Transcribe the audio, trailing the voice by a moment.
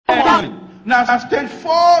Now, stage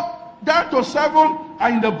 4 down to 7 are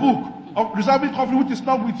in the book of resolving conflict, which is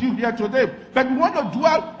not with you here today. But we want to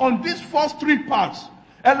dwell on these first 3 parts.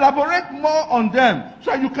 Elaborate more on them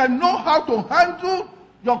so that you can know how to handle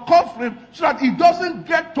your conflict so that it doesn't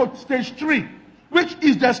get to stage 3, which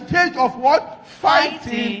is the stage of what?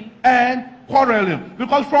 Fighting and quarreling.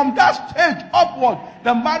 Because from that stage upward,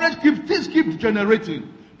 the marriage keeps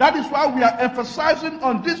degenerating. That is why we are emphasizing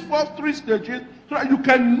on these first 3 stages so that you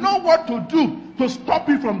can know what to do to stop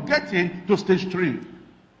it from getting to stage 3.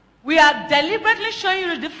 We are deliberately showing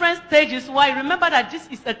you the different stages. Why? Remember that this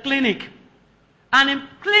is a clinic. And in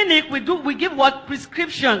clinic, we give what?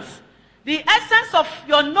 Prescriptions. The essence of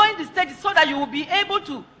your knowing the stages so that you will be able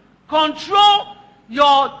to control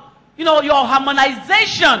your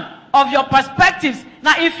harmonization of your perspectives.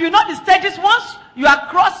 Now, if you know the stages, once you are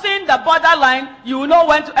crossing the borderline, you will know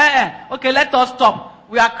when to, okay, let us stop.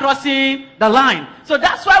 We are crossing the line. So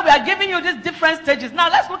that's why we are giving you these different stages. Now,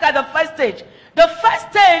 let's look at the first stage. The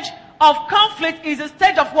first stage of conflict is a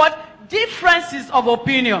stage of what? Differences of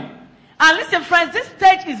opinion. And listen, friends, this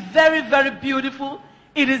stage is very, very beautiful.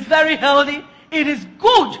 It is very healthy. It is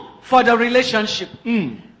good for the relationship.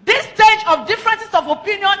 This stage of differences of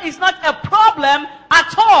opinion is not a problem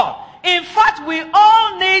at all. In fact, we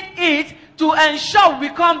all need it to ensure we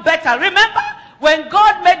become better. Remember, when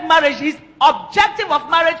God made marriage, his objective of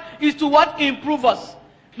marriage is to what? Improve us.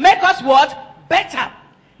 Make us what? Better.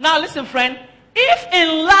 Now listen, friend. If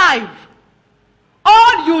in life,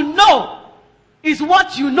 all you know is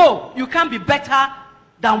what you know, you can't be better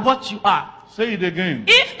than what you are. Say it again.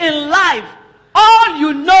 If in life, all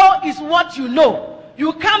you know is what you know,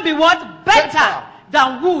 you can't be what? Better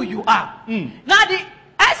than who you are. Now the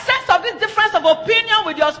essence of this difference of opinion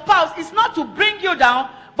with your spouse is not to bring you down,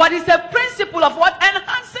 but it's a principle of what?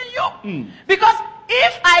 Enhancing you. Because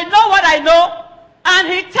if I know what I know, and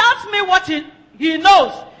he tells me what he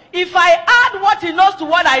knows, if I add what he knows to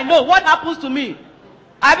what I know, what happens to me?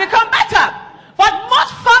 I become better. But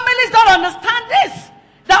most families don't understand this.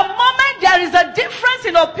 The moment there is a difference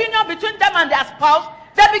in opinion between them and their spouse,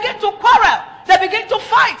 they begin to quarrel. They begin to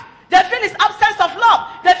fight. They feel this absence of love.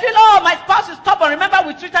 They feel, oh, my spouse is stubborn. Remember,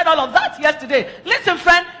 we treated all of that yesterday. Listen,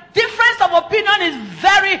 friend, difference of opinion is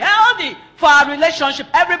very healthy for our relationship.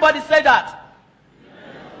 Everybody say that.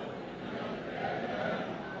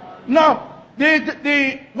 Now,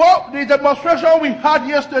 the demonstration we had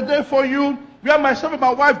yesterday for you, where myself and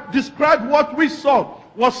my wife described what we saw,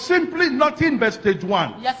 was simply nothing but stage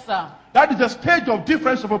 1. Yes, sir. That is the stage of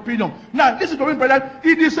difference of opinion. Now, listen to me, brother.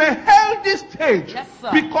 It is a healthy stage. Yes,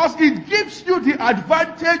 sir. Because it gives you the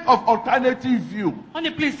advantage of alternative view.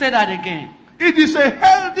 Honey, please say that again. It is a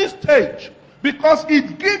healthy stage because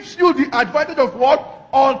it gives you the advantage of what?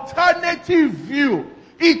 Alternative view.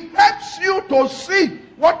 It helps you to see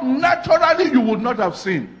what naturally you would not have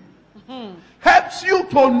seen. Helps you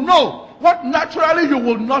to know what naturally you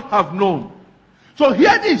would not have known. So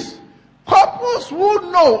hear this. Couples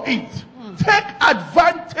who know it, take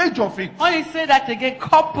advantage of it. Only say that again.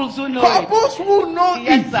 Couples who know Couples who know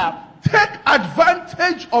yes, it, sir. take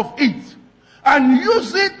advantage of it and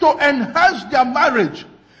use it to enhance their marriage.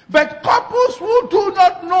 But couples who do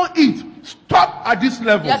not know it, stop at this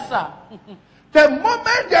level. Yes, sir. The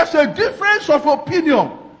moment there's a difference of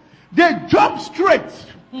opinion, they jump straight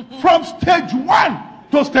from stage 1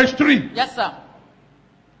 to stage 3. Yes, sir.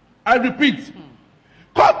 I repeat.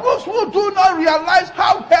 Couples who do not realize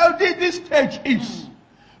how healthy this stage is,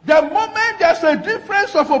 the moment there's a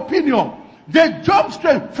difference of opinion, they jump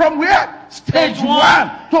straight from where? Stage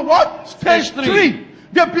 1 to what? Stage 3.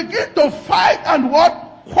 They begin to fight and what?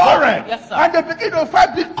 Quarrel. Yes, sir. And they begin to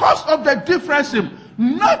fight because of the differences.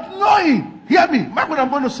 Not knowing, hear me, mark what I'm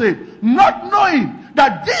going to say, not knowing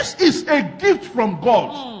that this is a gift from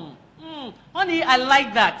God. Honey, I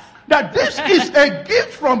like that. That this is a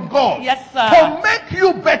gift from God. Yes, sir. To make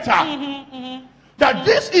you better. That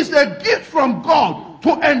this is a gift from God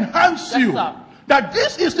to enhance you. Sir. That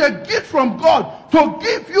this is a gift from God to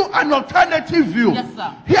give you an alternative view. Yes,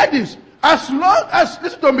 sir. Hear this. As long as,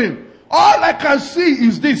 listen to me, all I can see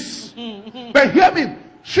is this. But hear me,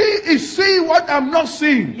 she is seeing what I'm not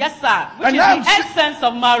seeing. Yes, sir. Which And is I'm the essence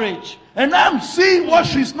of marriage. And I'm seeing what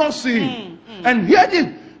she's not seeing. And hear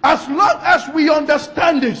this. As long as we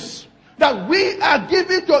understand this, that we are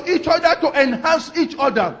giving to each other to enhance each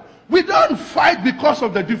other, we don't fight because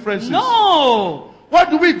of the differences. No. What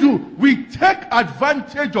do? We take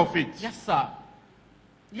advantage of it. Yes, sir.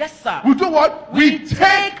 Yes, sir. We do what? We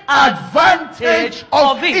take advantage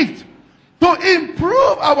of it to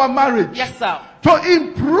improve our marriage. Yes, sir. To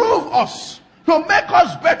improve us, to make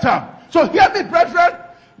us better. So hear me, brethren.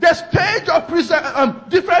 the stage of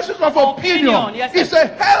differences of opinion Yes, is a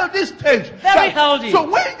healthy stage. Very healthy. So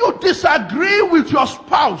when you disagree with your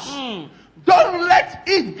spouse, don't let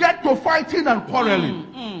it get to fighting and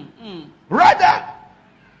quarreling. Rather,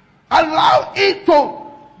 allow it to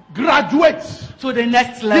graduate to the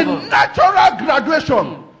next level. The natural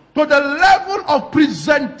graduation to the level of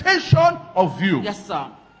presentation of view. Yes, sir.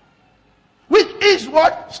 Which is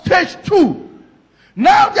what? Stage 2.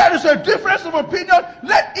 Now there is a difference of opinion.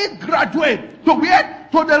 Let it graduate to where?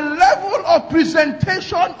 To the level of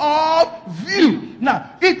presentation of view. Now,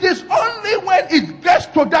 it is only when it gets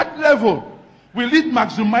to that level will it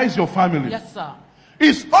maximize your family. Yes, sir.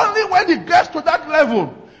 It's only when it gets to that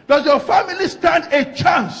level does your family stand a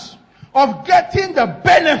chance of getting the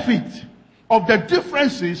benefit of the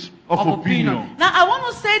differences of opinion. Now, I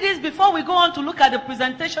want to say this before we go on to look at the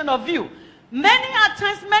presentation of view. Many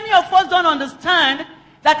of us don't understand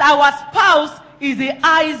that our spouse is the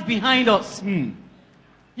eyes behind us.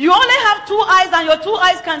 You only have 2 eyes, and your 2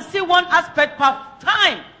 eyes can see one aspect per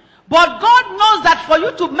time. But God knows that for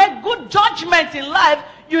you to make good judgments in life,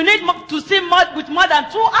 you need to see with more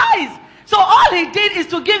than 2 eyes. So all he did is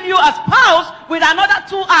to give you a spouse with another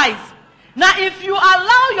 2 eyes. Now, if you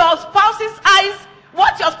allow your spouse's eyes,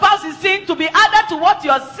 what your spouse is seeing, to be added to what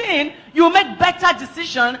you're seeing, you make better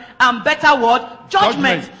decision and better what?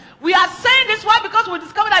 Judgment. We are saying this why? Because we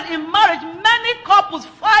discovered that in marriage, many couples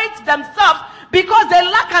fight themselves because they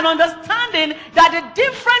lack an understanding that the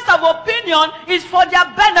difference of opinion is for their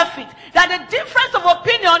benefit. That the difference of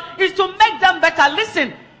opinion is to make them better.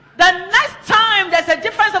 Listen, the next time there's a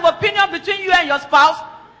difference of opinion between you and your spouse,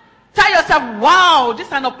 tell yourself, wow, this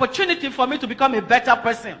is an opportunity for me to become a better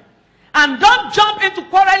person. And don't jump into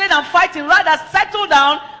quarreling and fighting. Rather, settle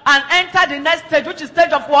down and enter the next stage, which is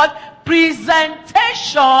stage of what?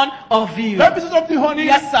 Presentation of view. Let me say something, honey.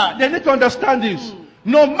 Yes, sir. They need to understand this.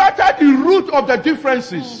 No matter the root of the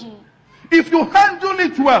differences, if you handle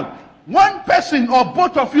it well, one person or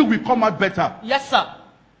both of you will come out better. Yes, sir.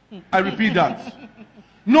 I repeat that.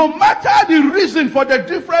 No matter the reason for the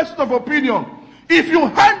difference of opinion, if you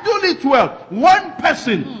handle it well, one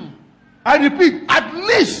person, I repeat, at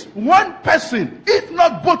least one person, if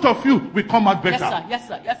not both of you, will come out better. Yes,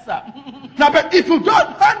 sir. Yes, sir. Now, but if you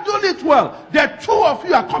don't handle it well, the 2 of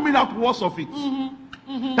you are coming out worse of it.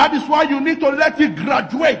 That is why you need to let it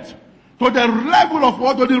graduate to the level of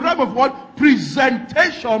what? To the level of what?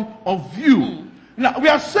 Presentation of view. Now, we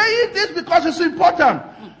are saying this because it's important.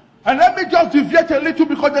 And let me just deviate a little,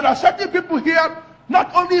 because there are certain people here,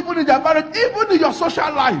 not only even in their marriage, even in your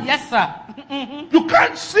social life. Yes, sir. You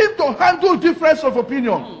can't seem to handle difference of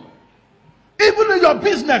opinion. Even in your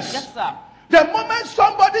business. Yes, sir. The moment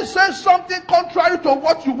somebody says something contrary to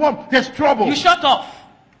what you want, there's trouble. You shut off.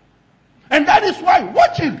 And that is why,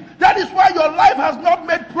 watch it, that is why your life has not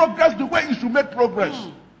made progress the way it should make progress.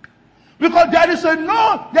 Because there is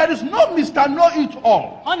no Mr.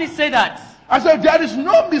 Know-It-All. Honey, say that. I said there is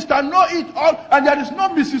no Mr. Know-It-All and there is no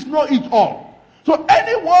Mrs. Know-It-All. So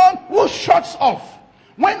anyone who shuts off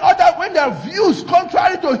when their views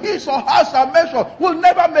contrary to his or hers are mentioned will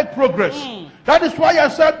never make progress. That is why I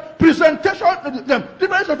said presentation, the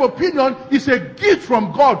difference of opinion is a gift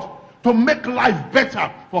from God to make life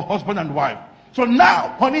better for husband and wife. So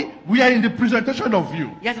now, honey, we are in the presentation of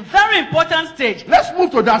view. Yes, very important stage. Let's move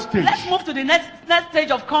to that stage. Let's move to the next stage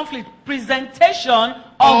of conflict. Presentation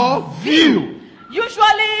of view.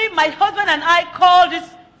 Usually, my husband and I call this,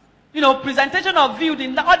 presentation of view.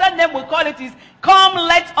 The other name we call it is, come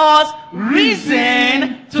let us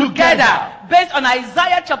reason together. Based on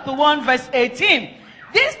Isaiah chapter 1 verse 18.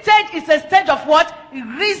 This stage is a stage of what?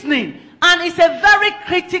 Reasoning. And it's a very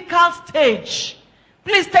critical stage.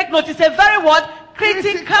 Please take note, it's a very what?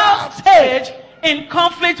 Critical stage in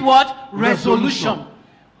conflict what? Resolution.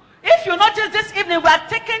 If you notice this evening, we are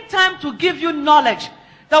taking time to give you knowledge.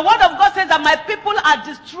 The word of God says that my people are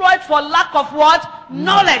destroyed for lack of what?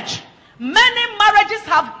 Knowledge. Many marriages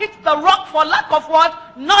have hit the rock for lack of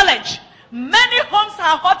what? Knowledge. Many homes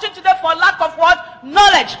are hurting today for lack of what?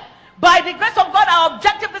 Knowledge. By the grace of God, our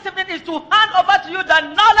objective this evening is to hand over to you the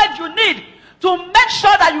knowledge you need to make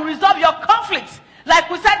sure that you resolve your conflicts. Like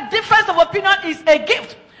we said, difference of opinion is a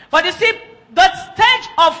gift. But you see, the stage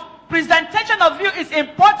of presentation of view is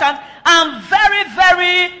important and very,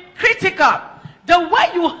 very critical. The way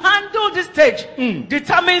you handle this stage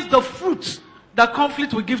determines the fruits the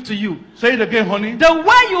conflict will give to you. Say it again, honey. The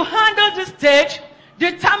way you handle this stage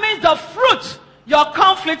determines the fruit your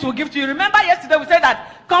conflict will give to you. Remember yesterday we said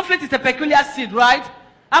that conflict is a peculiar seed, right?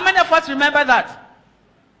 How many of us remember that?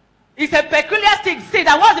 It's a peculiar seed.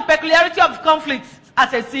 And what's the peculiarity of conflict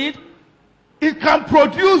as a seed? it can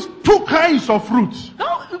produce two kinds of fruits.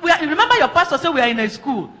 No, remember your pastor said we are in a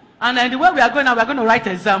school. And the way we are going now, we are going to write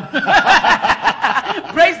exam.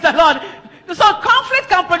 Praise the Lord. So conflict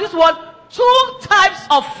can produce what? Two types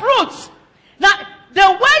of fruits. Now, the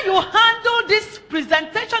way you handle this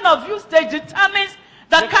presentation of you stage determines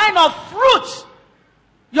the kind of fruit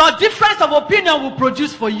your difference of opinion will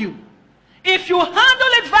produce for you. If you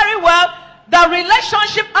handle it very well, the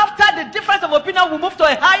relationship after the difference of opinion will move to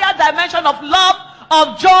a higher dimension of love,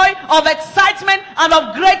 of joy, of excitement, and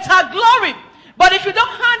of greater glory. But if you don't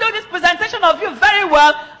handle this presentation of you very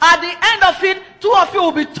well, at the end of it, two of you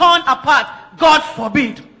will be torn apart. God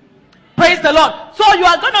forbid. Praise the Lord. So you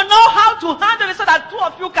are going to know how to handle it so that two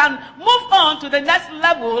of you can move on to the next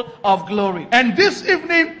level of glory. And this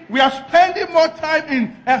evening, we are spending more time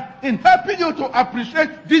in helping you to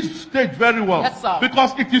appreciate this stage very well. Yes, sir.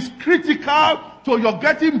 Because it is critical to your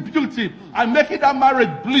getting beauty and making that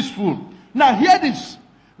marriage blissful. Now hear this.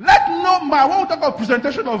 Let no man, when we talk about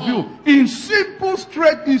presentation of you, in simple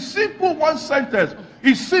one sentence,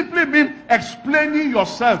 it simply means explaining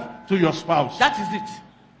yourself to your spouse. That is it.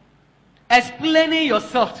 Explaining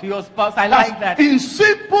yourself to your spouse. I like that. In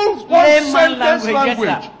simple one sentence language.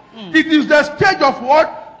 Yes, it is the stage of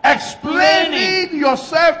what? Explaining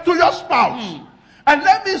yourself to your spouse. And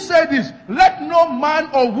let me say this. Let no man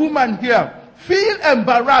or woman here feel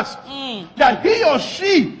embarrassed that he or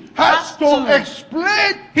she has to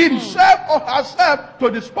explain himself or herself to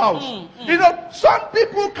the spouse. You know, some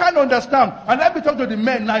people can't understand. And let me talk to the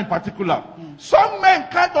men now in particular. Some men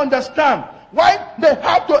can't understand why they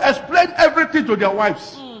have to explain everything to their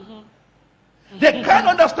wives. They can't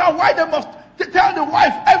understand why they must tell the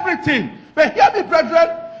wife everything. But hear me, brethren,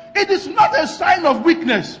 it is not a sign of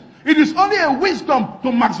weakness. It is only a wisdom to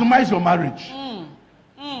maximize your marriage.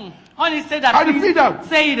 Honey, say that. I repeat that.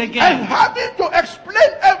 Say it again. And having to explain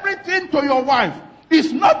everything to your wife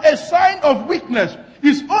is not a sign of weakness.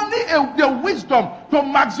 It's only the wisdom to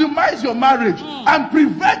maximize your marriage and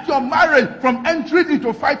prevent your marriage from entering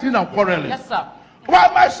into fighting and quarreling. Yes, sir. Why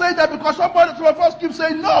am I saying that? Because some of us keep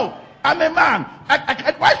saying, no, I'm a man.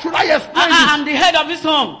 Why should I explain this? I'm the head of this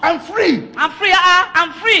home. I'm free. I'm free.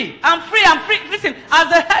 I'm free. I'm free. I'm free. Listen, as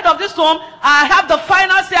the head of this home, I have the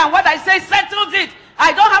final say, and what I say settles it.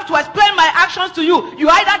 I don't have to explain my actions to you. You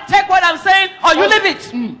either take what I'm saying or you leave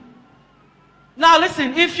it. Now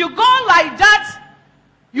listen, if you go like that,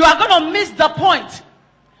 you are going to miss the point.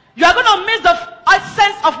 You are going to miss the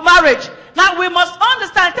essence of marriage. Now we must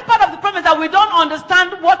understand, the part of the problem is that we don't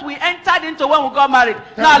understand what we entered into when we got married.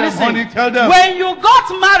 Now listen, when you got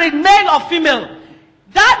married, male or female,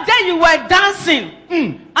 that day you were dancing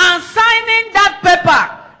and signing that paper,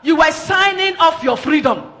 you were signing off your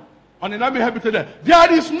freedom. And let me help you today.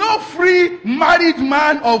 There is no free married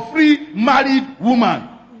man or free married woman.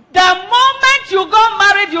 The moment you got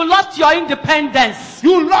married, you lost your independence.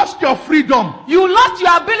 You lost your freedom. You lost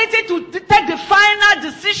your ability to take the final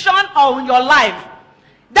decision on your life.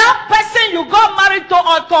 That person you got married to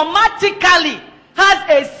automatically has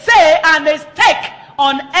a say and a stake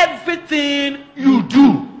on everything you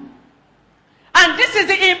do. And this is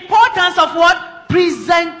the importance of what?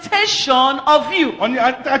 Presentation of you.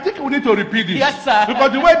 I think we need to repeat this. Yes, sir.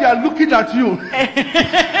 Because the way they are looking at you.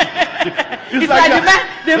 it's like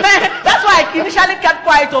the man. That's why I initially kept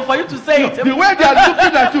quiet for you to say it. The way they are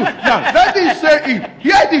looking at you. Now, let me say it.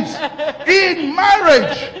 Hear this. In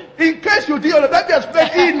marriage, in case you didn't, let me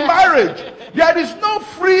explain. In marriage, there is no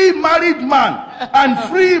free married man and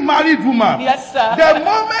free married woman. Yes, sir. The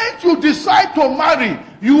moment you decide to marry,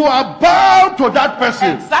 you are bound to that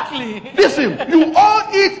person. Exactly. Listen, you owe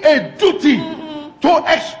it a duty to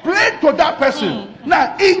explain to that person.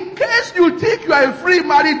 Now, in case you think you are a free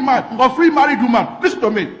married man or free married woman, listen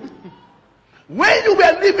to me. When you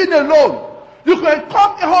were living alone, you can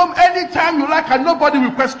come home anytime you like and nobody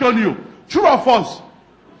will question you. True or false?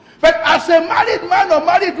 But as a married man or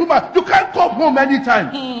married woman, you can't come home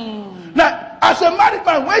anytime. Now, as a married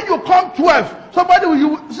man, when you come 12, somebody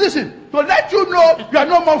will listen. To let you know you are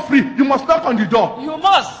no more free, you must knock on the door. You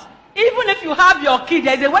must. Even if you have your key,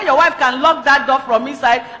 there is a way your wife can lock that door from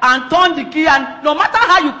inside and turn the key, and no matter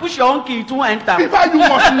how you push your own key, it won't enter. In fact, you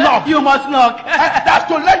must knock. You must knock. That's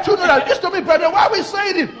to let you know that. Listen to me, brother. Why are we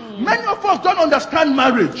saying it? Many of us don't understand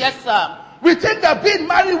marriage. Yes, sir. We think that being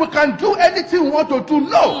married, we can do anything we want to do.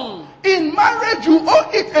 No. In marriage, you owe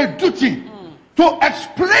it a duty to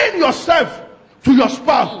explain yourself to your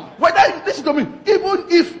spouse. Whether, listen to me, even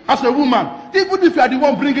if, as a woman, even if you are the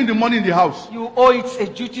one bringing the money in the house, you owe it a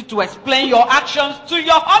duty to explain your actions to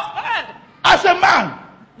your husband. As a man,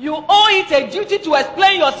 you owe it a duty to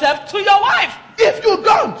explain yourself to your wife. If you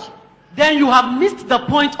don't, then you have missed the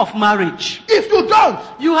point of marriage. If you don't,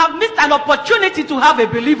 You have missed an opportunity to have a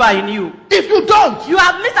believer in you. if you don't, You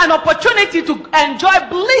have missed an opportunity to enjoy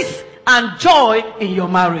bliss and joy in your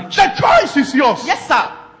marriage. the choice is yours. Yes,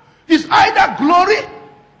 sir. It's either glory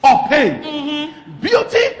or pain,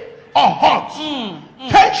 beauty or hurt,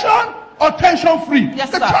 tension or tension-free. Yes,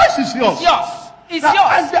 the sir. choice is yours. It's yours. It's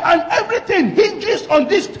Now, yours. and everything hinges on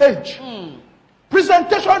this stage.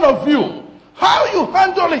 Presentation of you, how you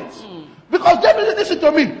handle it. Because definitely, listen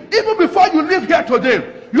to me, even before you leave here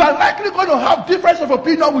today, you are likely going to have difference of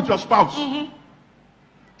opinion with your spouse.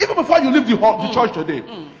 Even before you leave the church today.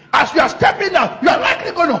 As you are stepping out, you are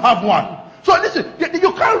likely going to have one. So listen,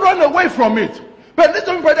 you can't run away from it. But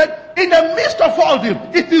listen, brother, in the midst of all this,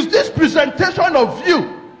 it is this presentation of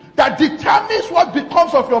you that determines what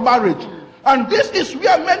becomes of your marriage. And this is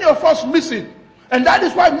where many of us miss it. And that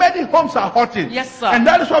is why many homes are hurting. Yes, sir. And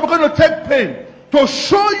that is why we're going to take pain to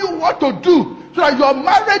show you what to do so that your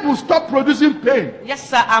marriage will stop producing pain Yes,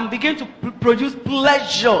 sir. And begin to produce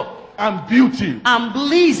pleasure and beauty. and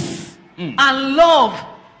bliss and love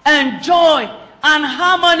and joy and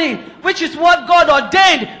harmony, which is what God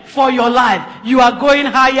ordained for your life. You are going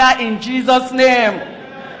higher in Jesus' name.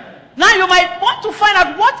 Now you might want to find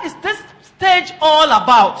out, what is this stage all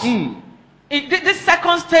about? This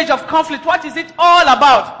second stage of conflict, what is it all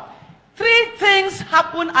about? Three things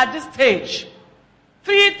happen at this stage.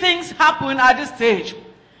 Three things happen at this stage.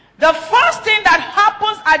 The first thing that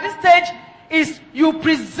happens at this stage is you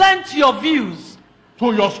present your views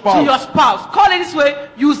To your spouse. to your spouse. Call it this way: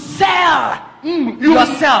 you sell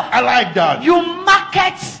yourself. I like that. You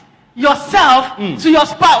market yourself to your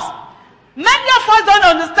spouse. Many of us don't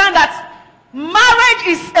understand that marriage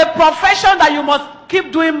is a profession that you must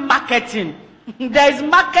keep doing marketing. There is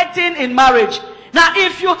marketing in marriage. Now,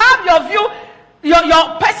 if you have your view, your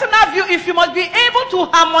personal view, if you must be able to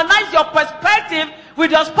harmonize your perspective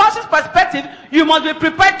with your spouse's perspective, you must be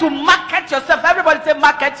prepared to market yourself. Everybody say,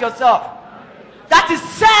 market yourself. That is,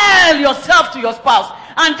 sell yourself to your spouse.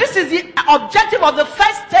 And this is the objective of the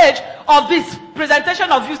first stage of this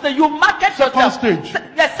presentation of you. So you market yourself. Second stage.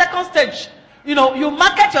 Yes, second stage. You know, you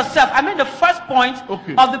market yourself. I mean, the first point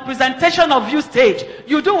of the presentation of you stage.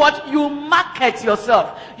 You do what? You market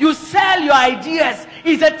yourself. You sell your ideas.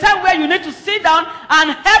 It's a time where you need to sit down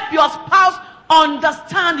and help your spouse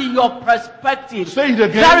understand your perspective. Say it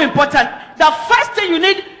again. Very important. The first thing you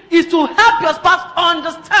need is to help your spouse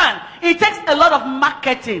understand. It takes a lot of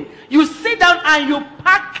marketing. You sit down and you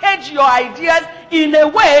package your ideas in a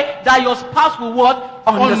way that your spouse will what?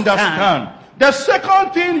 Understand. The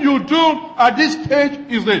second thing you do at this stage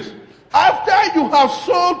is this. After you have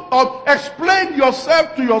sold or explained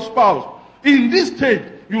yourself to your spouse, in this stage,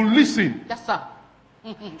 you listen. Yes, sir.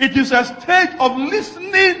 It is a stage of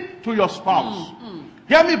listening to your spouse.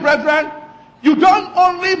 Hear me, brethren. You don't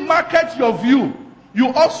only market your view, you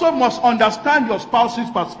also must understand your spouse's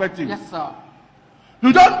perspective. Yes, sir.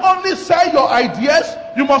 You don't only sell your ideas,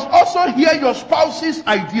 you must also hear your spouse's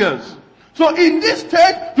ideas. So in this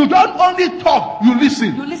stage, you don't only talk, you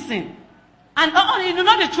listen. You listen. And you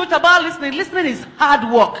know the truth about listening? Listening is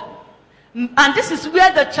hard work. And this is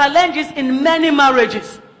where the challenge is in many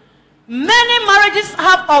marriages. Many marriages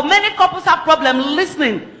have, or many couples have problems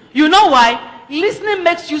listening. You know why? Listening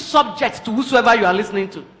makes you subject to whosoever you are listening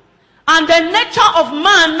to. And the nature of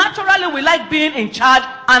man, naturally we like being in charge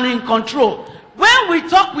and in control. When we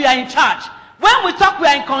talk, we are in charge. When we talk, we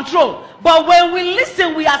are in control. But when we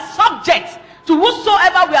listen, we are subject to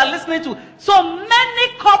whosoever we are listening to. So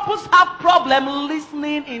many couples have problems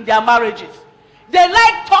listening in their marriages. They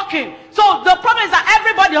like talking. So the problem is that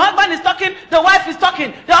everybody, the husband is talking, the wife is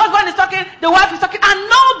talking, the husband is talking, the wife is talking, and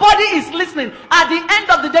nobody is listening. At the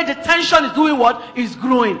end of the day, the tension is doing what? Is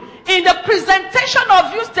growing. In the presentation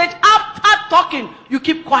of you stage, after talking, you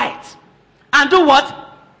keep quiet. And do what?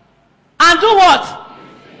 And do what?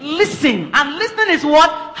 Listen. And listening is what?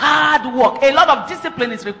 Hard work. A lot of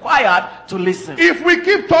discipline is required to listen. If we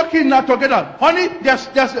keep talking now together, honey, there's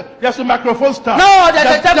a microphone stand. No,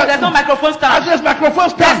 there's a table. There's no microphone stand. There's microphone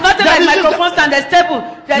stand. There's nothing like microphone stand. There's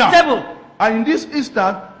table. There's table. And in this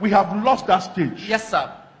instant, we have lost that stage. Yes,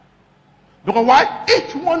 sir. Because why?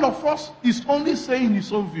 Each one of us is only saying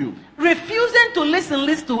his own view. Refusing to listen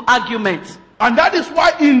leads to argument. And that is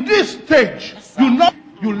why in this stage, yes,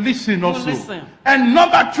 you listen also. You listen. And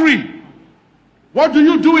number 3, what do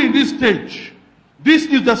you do in this stage? This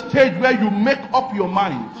is the stage where you make up your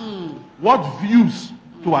mind what views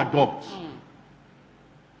to adopt.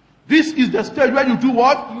 This is the stage where you do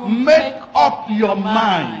what? You make up your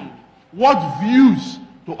mind what views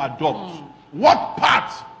to adopt, what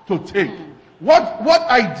path to take, what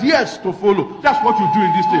ideas to follow. That's what you do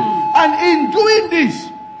in this thing. And in doing this,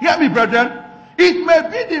 hear me, brethren, it may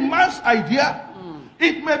be the man's idea,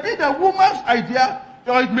 it may be the woman's idea,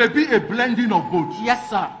 or it may be a blending of both. Yes,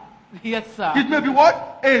 sir. Yes, sir. It may be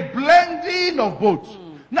what? A blending of both.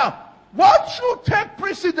 Now, what should take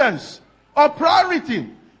precedence or priority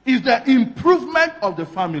is the improvement of the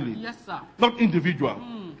family. Yes, sir. Not individual.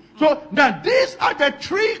 So now these are the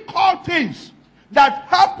three core things that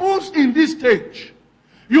happens in this stage.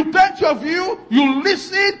 You paint your view, you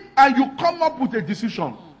listen, and you come up with a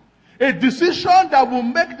decision. A decision that will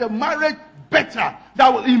make the marriage better,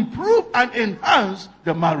 that will improve and enhance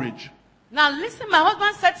the marriage. Now listen, my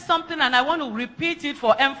husband said something and I want to repeat it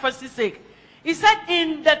for emphasis sake. He said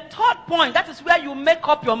in the third point, that is where you make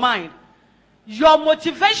up your mind. Your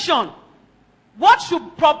motivation, what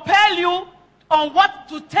should propel you on what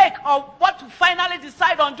to take or what to finally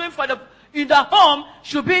decide on doing in the home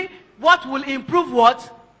should be what will improve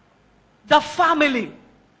what? The family.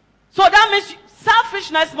 So that means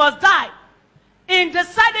selfishness must die. In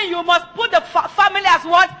deciding, you must put the family as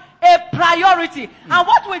what? A priority. And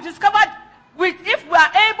what we discovered, if we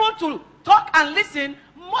are able to talk and listen,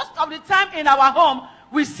 most of the time in our home,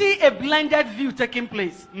 we see a blended view taking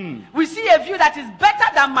place. We see a view that is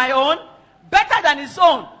better than my own, better than his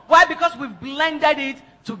own. Why? Because we've blended it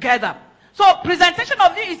together. So presentation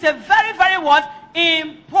of view is a very, very what?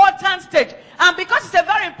 Important stage. And because it's a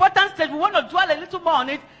very important stage, we want to dwell a little more on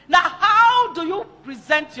it. Now, how do you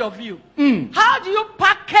present your view? How do you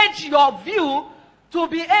package your view to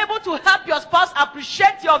be able to help your spouse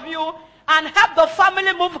appreciate your view and help the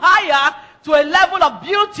family move higher to a level of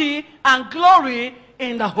beauty and glory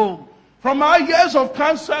in the home? From our years of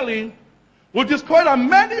counseling, we discovered that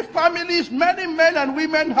many families, many men and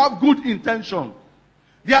women have good intention.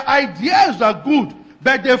 Their ideas are good,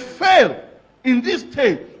 but they fail in this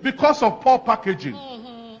state because of poor packaging.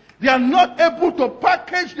 They are not able to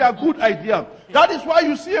package their good idea. That is why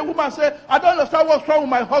you see a woman say, I don't understand what's wrong with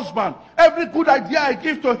my husband. Every good idea I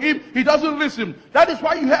give to him, he doesn't listen. That is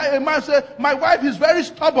why you hear a man say, my wife is very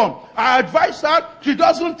stubborn. I advise her, she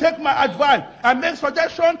doesn't take my advice. I make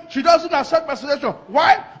suggestions, she doesn't accept my suggestion.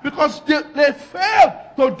 Why? Because they fail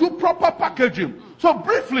to do proper packaging. So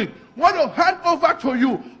briefly, I want to hand over to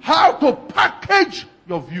you how to package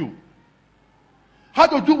your view. How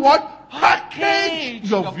to do what? Package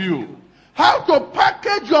your view. How to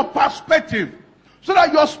package your perspective so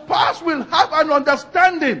that your spouse will have an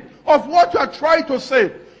understanding of what you are trying to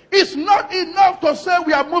say. It's not enough to say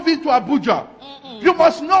we are moving to Abuja. You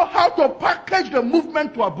must know how to package the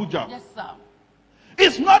movement to Abuja. Yes, sir.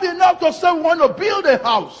 It's not enough to say we want to build a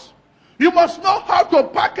house. You must know how to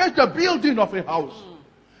package the building of a house.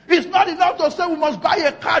 It's not enough to say we must buy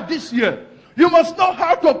a car this year. You must know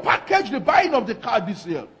how to package the buying of the car this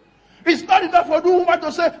year. It's not enough for the woman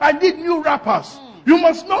to say, I need new wrappers. You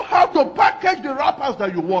must know how to package the wrappers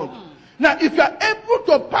that you want. Now, if you are able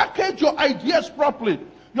to package your ideas properly,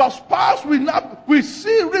 your spouse will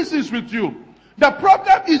see reasons with you. The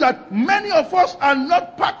problem is that many of us are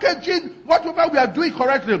not packaging whatever we are doing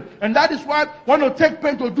correctly. And that is why I want to take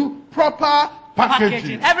pain to do proper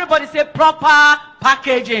packaging. Everybody say proper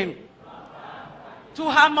packaging. To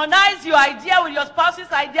harmonize your idea with your spouse's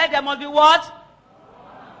idea, there must be what?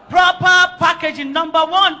 Proper packaging. Number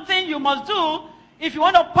one thing you must do, if you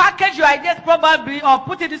want to package your ideas properly, or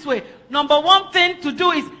put it this way, number one thing to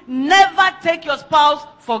do is never take your spouse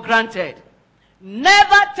for granted.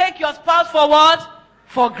 Never take your spouse for what?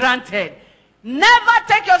 For granted. Never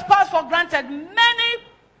take your spouse for granted. Many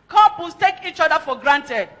couples take each other for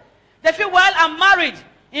granted. They feel, well, I'm married.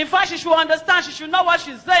 In fact, she should understand. She should know what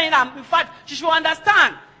she's saying. In fact, she should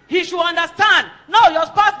understand. He should understand. No, your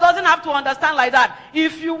spouse doesn't have to understand like that.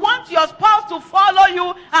 If you want your spouse to follow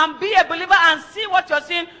you and be a believer and see what you're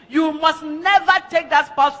seeing, you must never take that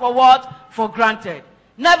spouse for what? For granted.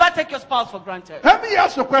 Never take your spouse for granted. Let me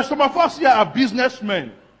ask you a question. Some of us here are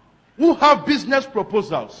businessmen who have business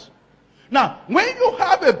proposals. Now, when you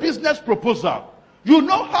have a business proposal, you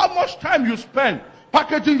know how much time you spend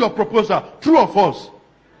packaging your proposal. True or false?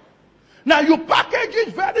 Now, you package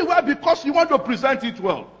it very well because you want to present it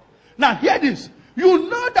well. Now, hear this. You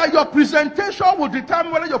know that your presentation will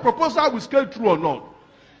determine whether your proposal will scale through or not.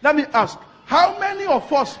 Let me ask, how many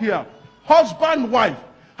of us here, husband, wife,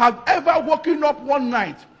 have ever woken up one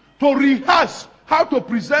night to rehearse how to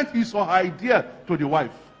present his or her idea to the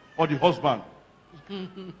wife or the husband?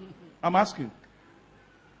 I'm asking.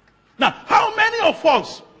 Now, how many of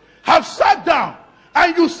us have sat down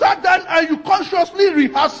and you consciously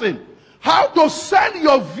rehearsing how to send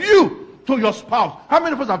your view to your spouse? How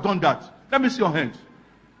many of us have done that? Let me see your hands.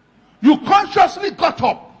 You consciously got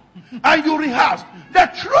up and you rehearse.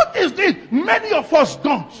 The truth is this, many of us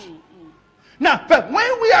don't. Now, but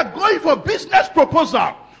when we are going for business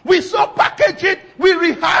proposal, we so package it, we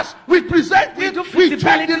rehearse, we present it, we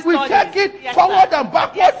check it, we take it forward and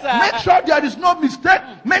backward. Make sure there is no mistake.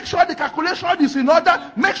 Make sure the calculation is in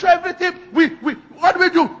order. Make sure everything.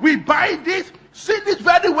 What do? We buy this, seal it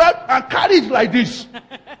very well, and carry it like this.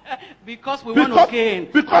 Because we want to gain.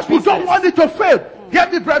 Because we don't want it to fail. Hear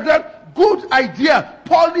me, brethren. Good idea,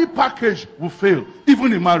 poorly packaged, will fail,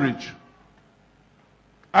 even in marriage.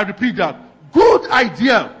 I repeat that. Good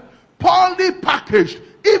idea, poorly packaged,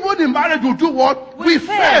 even in marriage, will do what? We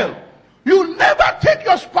fail. You never take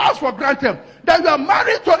your spouse for granted. That you are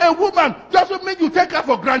married to a woman doesn't mean you take her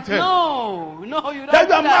for granted. No, you don't. That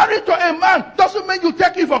you are married to a man doesn't mean you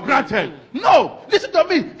take it for granted. No, listen to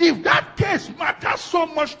me. If that case matters so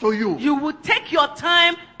much to you, you will take your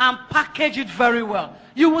time and package it very well.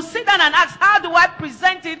 You will sit down and ask, how do I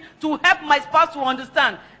present it to help my spouse to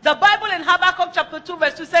understand? The Bible in Habakkuk chapter 2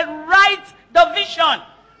 verse 2 said, write the vision.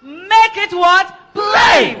 Make it what?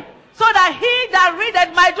 Plain. So that he that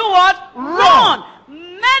readeth might do what? Run.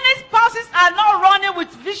 Many spouses are not running with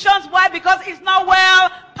visions. Why? Because it's not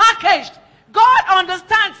well packaged. God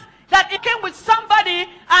understands that it came with somebody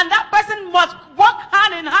and that person must work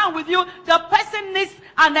hand in hand with you. The person needs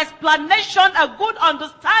an explanation, a good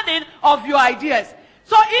understanding of your ideas.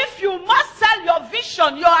 So if you must sell your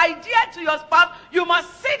vision, your idea to your spouse, you must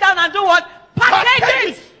sit down and do what?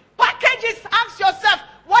 Package it. Package it. Ask yourself,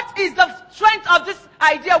 what is the strength of this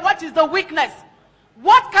idea? What is the weakness?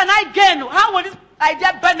 What can I gain? How will this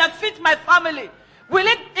idea benefit my family? Will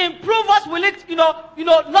it improve us? Will it,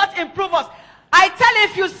 not improve us? I tell you,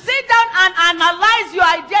 if you sit down and analyze your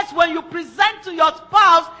ideas when you present to your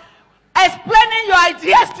spouse, explaining your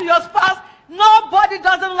ideas to your spouse, nobody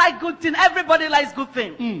doesn't like good thing. Everybody likes good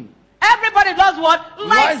thing. Everybody does what?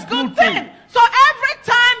 Likes good thing. So every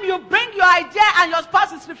time you bring your idea and your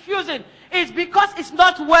spouse is refusing, it's because it's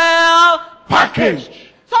not well packaged.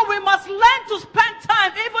 So we must learn to spend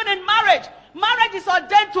time, even in marriage. Marriage is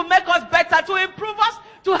ordained to make us better, to improve us,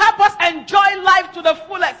 to help us enjoy life to the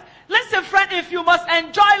fullest. Listen, friend, if you must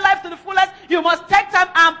enjoy life to the fullest, you must take time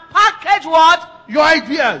and package what? Your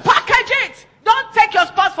ideas. Package it. Don't take your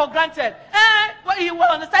spouse for granted. Well, you will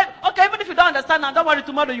understand. Okay, even if you don't understand now, don't worry,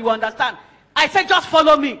 tomorrow you will understand. I say just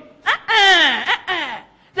follow me.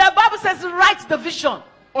 The Bible says write the vision.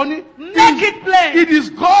 Only make it plain. It is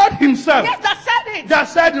God himself. Yes, that said it. That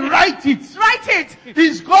said write it. Write it. It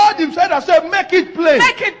is God himself that said make it plain.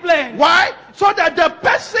 Make it plain. Why? So that the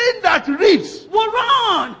person that reads will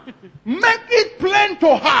run. Make it plain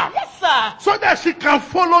to her. Yes, sir. So that she can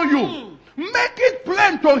follow you. Make it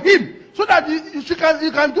plain to him. So that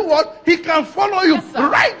he can do what? He can follow you. Yes,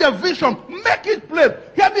 write the vision. Make it plain.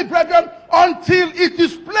 Hear me, brethren. Until it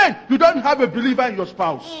is plain, you don't have a believer in your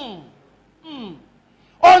spouse.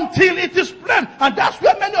 Until it is plain. And that's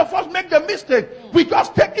where many of us make the mistake. We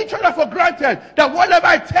just take each other for granted. That whatever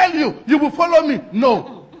I tell you, you will follow me.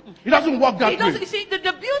 No. It doesn't work that way. You see, the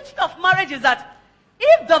beauty of marriage is that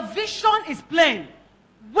if the vision is plain,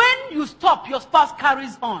 when you stop, your spouse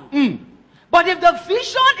carries on. But if the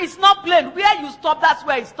vision is not plain, where you stop, that's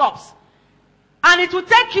where it stops. And it will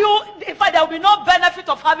take you, in fact, there will be no benefit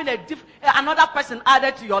of having another person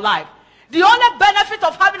added to your life. The only benefit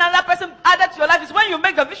of having another person added to your life is when you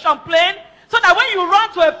make the vision plain, so that when you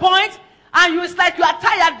run to a point and it's like you are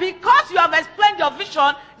tired, because you have explained your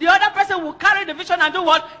vision, the other person will carry the vision and do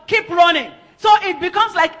what? Keep running. So it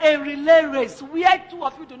becomes like a relay race where two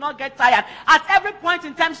of you do not get tired. At every point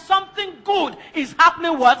in time, something good is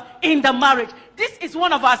happening what? In the marriage. This is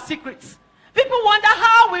one of our secrets. People wonder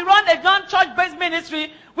how we run a non-church-based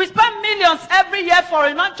ministry. We spend millions every year for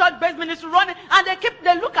a non-church-based ministry running, and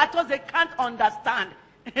they look at us, they can't understand.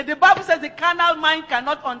 The Bible says the carnal mind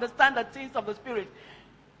cannot understand the things of the spirit.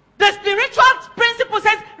 The spiritual principle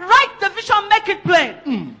says, write the vision, make it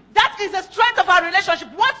plain. That is the strength of our relationship.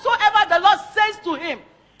 Whatsoever the Lord says to him,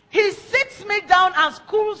 he sits me down and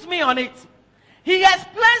schools me on it. He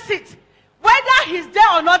explains it. Whether he's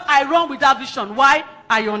there or not, I run with that vision. Why?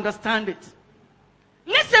 I understand it.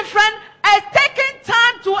 Listen, friend, taking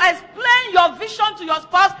time to explain your vision to your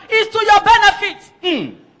spouse is to your benefit.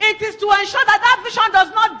 It is to ensure that that vision does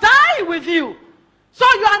not die with you. So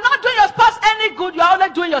you are not doing your spouse any good, you are only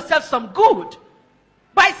doing yourself some good.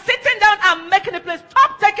 By sitting down and making a place,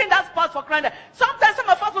 stop taking that spouse for granted. Sometimes some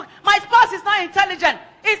of us look, my spouse is not intelligent.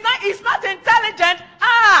 It's not intelligent.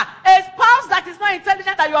 A spouse that is not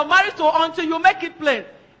intelligent that you are married to until you make it plain.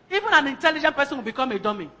 Even an intelligent person will become a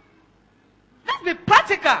dummy. Let's be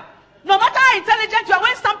practical. No matter how intelligent you are,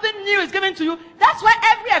 when something new is given to you, that's why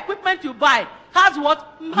every equipment you buy, has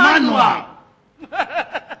what? Manual.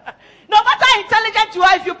 No matter how intelligent you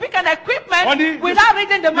are, if you pick an equipment without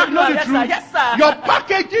reading the manual, yes sir, yes sir. Your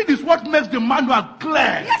packaging is what makes the manual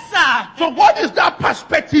clear. Yes sir. So what is that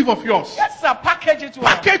perspective of yours? Yes sir, package it well.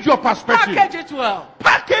 Package your perspective. Package it well.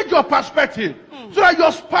 Package your perspective. So that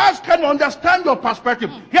your spouse can understand your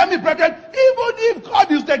perspective. Hear me, brethren, even if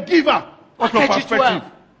God is the giver of your perspective.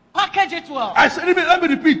 Well. Package it well. I said, let me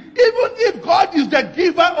repeat. Even if God is the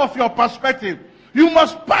giver of your perspective, you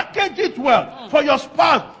must package it well for your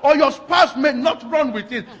spouse, or your spouse may not run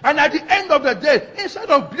with it. And at the end of the day, instead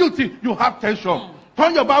of beauty, you have tension.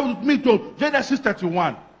 Turn your Bible with me to Genesis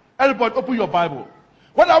 31. Everybody, open your Bible.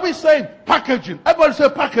 What are we saying? Packaging. Everybody say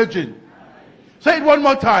packaging. Say it one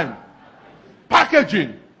more time.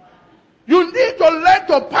 Packaging. You need to learn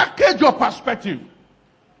to package your perspective.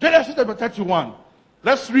 Genesis 31.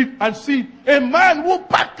 Let's read and see a man who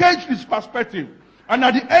packaged his perspective. And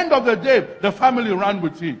at the end of the day, the family ran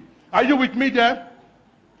with him. Are you with me there?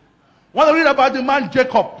 I want to read about the man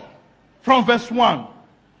Jacob from verse 1.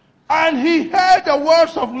 And he heard the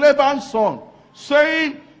words of Laban's son,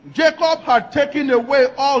 saying, Jacob had taken away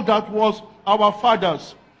all that was our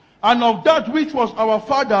father's, and of that which was our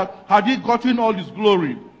father had he gotten all his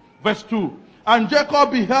glory. Verse 2. And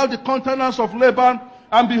Jacob beheld the countenance of Laban,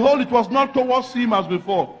 and behold, it was not towards him as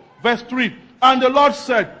before. Verse 3. And the Lord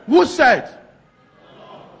said, who said?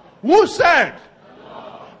 Who said?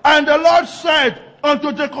 And the Lord said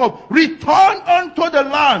unto Jacob, return unto the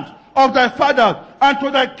land of thy father and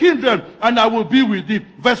to thy kindred, and I will be with thee.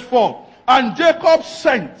 Verse 4. And Jacob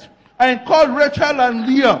sent and called Rachel and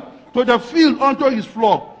Leah to the field unto his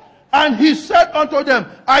flock. And he said unto them,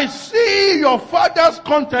 I see your father's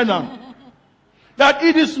countenance, that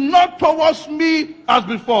it is not towards me as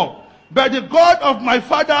before, but the God of my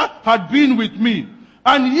father had been with me.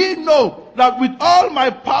 And ye know that with all my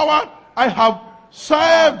power I have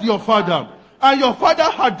served your father. And your father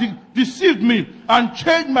had deceived me and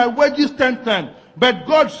changed my wages 10 times. But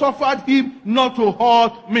God suffered him not to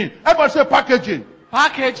hurt me. Everybody say packaging.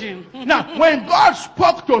 Packaging. Now, when God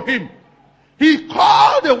spoke to him, he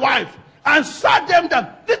called the wife and sat them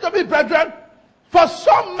down. Listen to me, brethren. For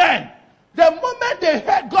some men, the moment they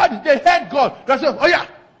heard God, they said, oh yeah,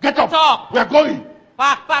 get up. We are going.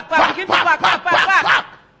 Pack.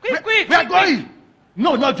 Quick. We are going.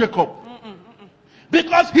 No, not Jacob.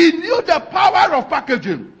 Because he knew the power of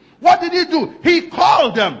packaging. What did he do? He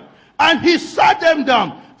called them and he sat them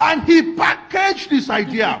down and he packaged this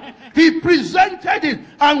idea. He presented it.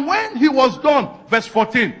 And when he was done, verse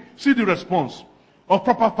 14, see the response of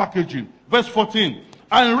proper packaging. Verse 14.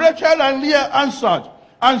 And Rachel and Leah answered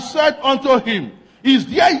and said unto him, is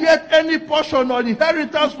there yet any portion or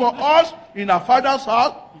inheritance for us in our father's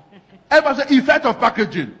house? Everybody say effect of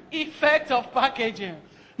packaging. Effect of packaging.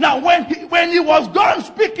 Now when he was done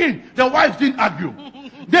speaking, the wives didn't argue.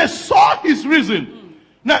 They saw his reason.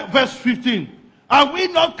 Now verse 15. Are we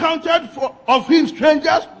not counted of him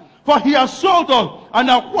strangers? For he has sold us and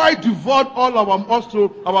have quite devoured all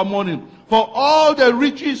our money. For all the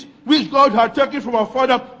riches which God had taken from our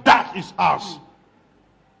father, that is ours.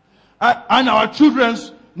 And our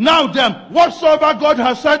children's, now them, whatsoever God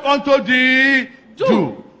has said unto thee,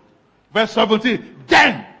 do. Verse 17.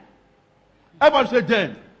 Then. Everybody say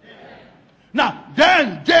then. Now,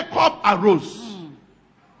 then Jacob arose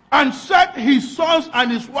and set his sons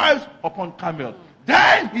and his wives upon camels.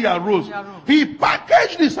 Then he arose. He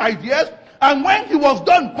packaged his ideas, and when he was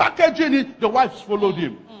done packaging it, the wives followed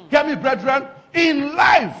him. Hear me, brethren. In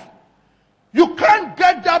life, you can't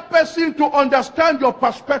get that person to understand your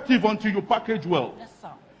perspective until you package well. Yes,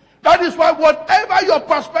 sir. That is why whatever your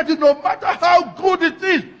perspective, no matter how good it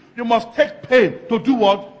is, you must take pain to do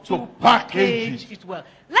what? To package it well.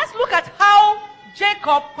 Let's look at how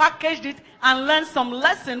Jacob packaged it and learn some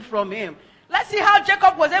lesson from him. Let's see how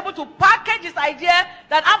Jacob was able to package his idea,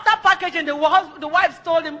 that after packaging, the wives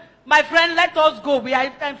told him, my friend, let us go. We are,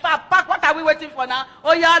 in fact, pack. What are we waiting for now?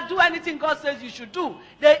 Oh yeah, do anything God says you should do.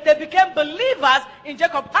 They became believers in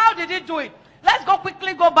Jacob. How did he do it? Let's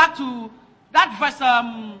quickly go back to that verse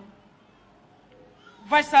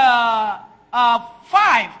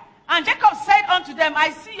 5. And Jacob said unto them,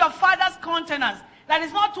 I see your father's countenance, that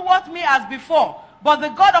is not towards me as before, but the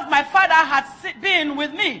God of my father hath been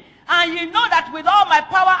with me. And ye know that with all my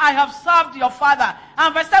power I have served your father.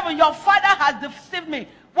 And verse 7, your father has deceived me.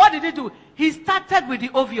 What did he do? He started with the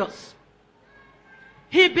obvious.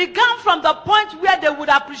 He began from the point where they would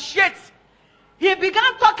appreciate. He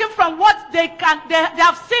began talking from what they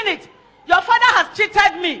have seen it. Your father has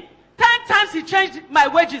cheated me. 10 times he changed my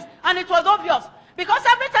wages. And it was obvious. Because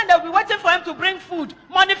every time they'll be waiting for him to bring food,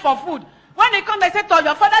 money for food. When he comes, they say, "Oh,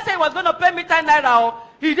 your father said he was going to pay me 10 naira. Oh,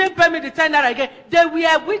 he didn't pay me the 10 naira again." They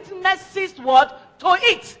were witnesses what? To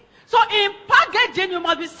it. So in packaging, you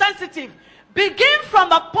must be sensitive. Begin from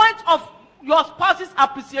the point of your spouse's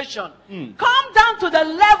appreciation. Come down to the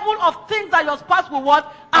level of things that your spouse will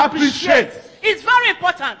what? Appreciate. It's very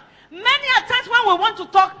important. Many a times when we want to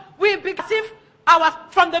talk, we begin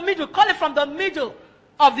from the middle, call it from the middle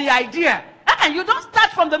of the idea. And you don't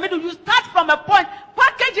start from the middle, you start from a point.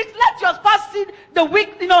 Package it, let your spouse see the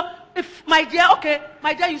weak, if my dear,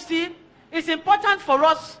 you see, it's important for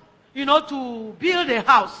us, to build a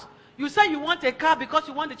house. You say you want a car because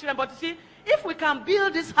you want the children, but you see, if we can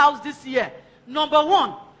build this house this year, number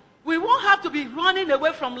one, we won't have to be running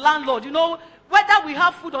away from landlord. Whether we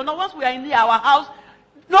have food or not, once we are in our house,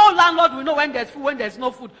 no landlord will know when there's food, when there's no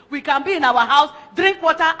food. We can be in our house, drink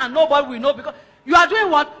water, and nobody will know, because you are doing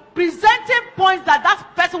what? Presenting points that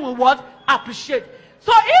person will what? Appreciate.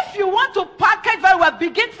 So if you want to package very well,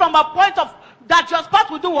 begin from a point of that your spouse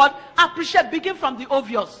will do what? Appreciate. Begin from the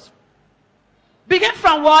obvious. Begin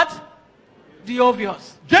from what? The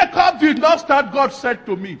obvious. Jacob did not start, God said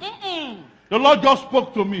to me. The Lord just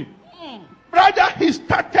spoke to me. Brother, he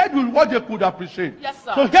started with what they could appreciate. Yes,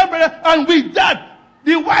 sir. So here, brother, and with that,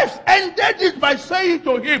 the wives ended it by saying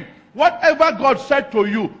to him, whatever God said to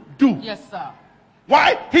you, do. Yes, sir.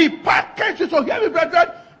 Why? He packaged it. So hear me, brethren,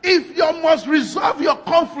 if you must resolve your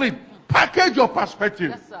conflict, package your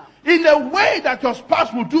perspective. Yes, sir. In a way that your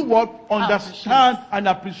spouse will do what? Understand and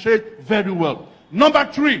appreciate very well. Number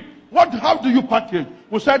 3, how do you package?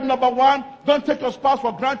 We said number 1, don't take your spouse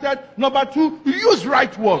for granted. Number 2, use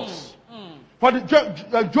right words. For the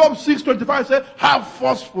Job 6:25 says, have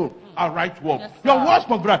forceful and right words. Yes, your words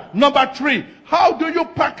must be right. Number 3, how do you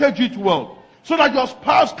package it well? So that your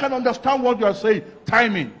spouse can understand what you are saying.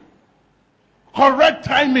 Timing. Correct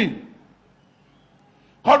timing.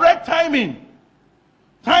 Correct timing.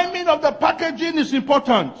 Timing of the packaging is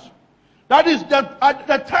important. That is,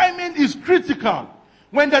 the timing is critical.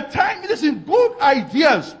 When the timing is in good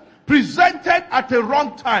ideas presented at the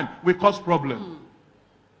wrong time, will cause problem.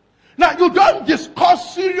 Now, you don't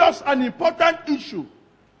discuss serious and important issue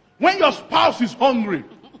when your spouse is hungry.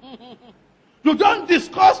 You don't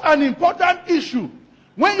discuss an important issue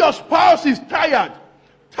when your spouse is tired.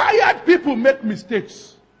 Tired people make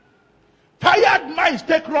mistakes. Tired minds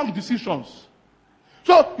take wrong decisions.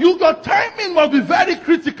 So your timing must be very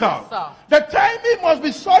critical. Yes, the timing must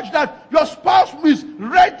be such that your spouse is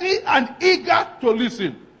ready and eager to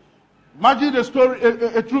listen. Imagine a story,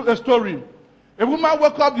 a story. A woman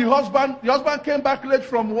woke up the husband came back late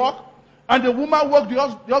from work, and the woman woke, the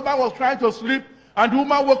husband was trying to sleep, and the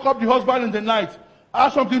woman woke up the husband in the night,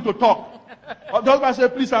 asked something to talk. The husband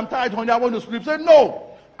said, please, I'm tired, honey, I want to sleep. He said, no.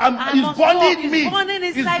 It's burning me.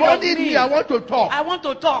 It's burning me. I want to talk. I want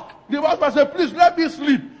to talk. The husband said, please let me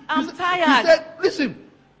sleep. I'm tired. He said, listen,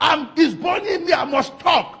 it's burning me. I must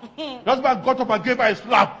talk. The husband got up and gave her a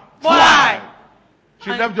slap. Why? She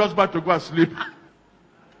left the husband to go and sleep.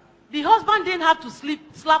 The husband didn't have to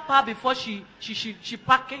slap her before she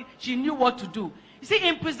packaged. She knew what to do. You see,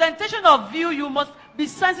 in presentation of view, you must be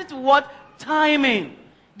sensitive to what? Timing.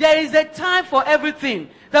 There is a time for everything.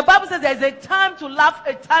 The Bible says there is a time to laugh,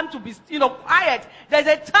 a time to be, quiet. There's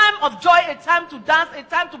a time of joy, a time to dance, a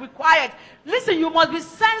time to be quiet. Listen, you must be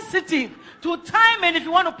sensitive to timing if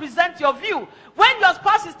you want to present your view. When your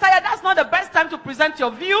spouse is tired, that's not the best time to present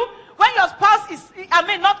your view. When your spouse is,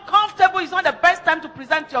 not comfortable, it's not the best time to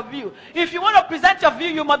present your view. If you want to present your view,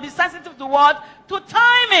 you must be sensitive to what? To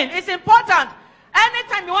timing. It's important.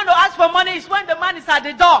 Anytime you want to ask for money, is when the man is at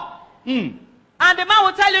the door. And the man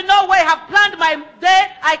will tell you, no way, I have planned my day.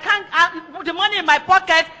 I can't, the money in my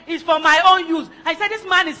pocket is for my own use. I said, this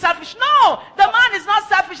man is selfish. No, the man is not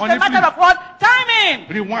selfish. It's a matter of what? Timing.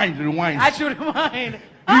 Rewind. I should rewind.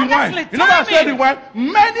 Honestly, you know what I said, rewind?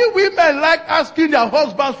 Many women like asking their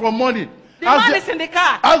husbands for money. The man is in the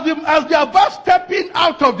car. As they are about stepping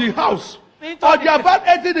out of the house. Or they are about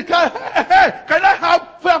entering the car. Hey, can I have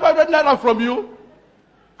 500 naira from you?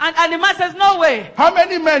 And the man says, no way. How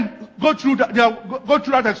many men go through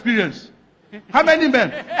that experience? How many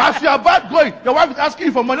men? As you are about going, your wife is asking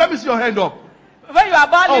you for money. Let me see your hand up. When you are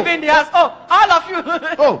about leaving the house, all of you.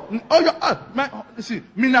 Man, see,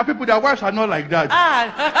 now people, their wives are not like that.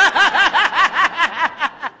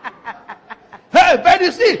 Hey, but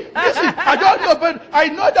you see, listen, I don't know, but I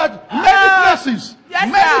know that many places,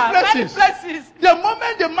 many places, the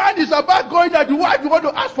moment the man is about going there, the wife, you want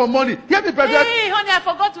to ask for money. Hear me, brother. Hey, honey, I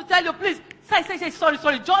forgot to tell you, please. Say, sorry,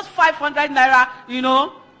 just 500 naira,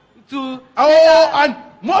 and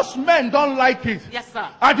most men don't like it. Yes, sir.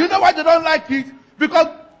 And you know why they don't like it? Because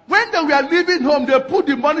When they were leaving home, they put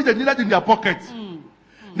the money they needed in their pockets.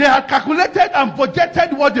 They had calculated and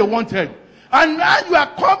budgeted what they wanted. And now you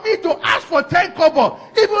are coming to ask for 10 kobo.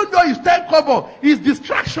 Even though it's 10 kobo, it's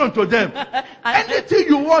distraction to them. Anything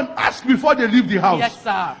you want, ask before they leave the house. Yes,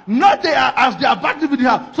 sir. Not they are, as they are about to leave the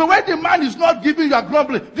house. So when the man is not giving you a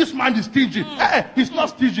grumbling, this man is stingy. He's not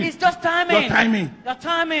stingy. It's just timing. Your timing. Your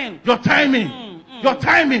timing. Your timing. Your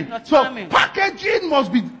timing. Your So timing. packaging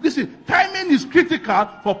must be, listen, timing is critical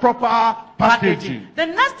for proper packaging. The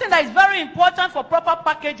next thing that is very important for proper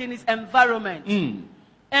packaging is environment.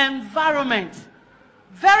 Environment.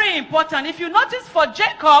 Very important. If you notice for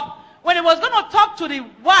Jacob, when he was going to talk to the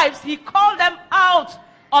wives, he called them out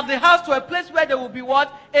of the house to a place where they will be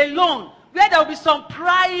what? Alone. Where there will be some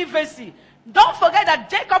privacy. Don't forget that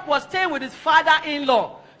Jacob was staying with his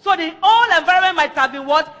father-in-law. So the whole environment might have been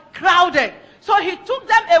what? Crowded. So he took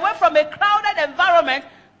them away from a crowded environment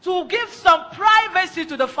to give some privacy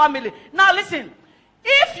to the family. Now listen.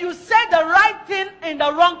 If you say the right thing in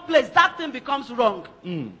the wrong place, that thing becomes wrong.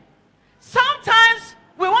 Sometimes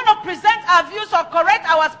we want to present our views or correct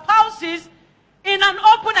our spouses in an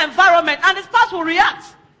open environment, and the spouse will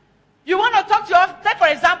react. You want to talk to your, take for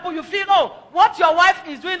example, you feel, oh, what your wife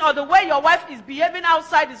is doing or the way your wife is behaving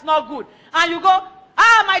outside is not good. And you go,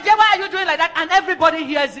 my dear, why are you doing like that? And everybody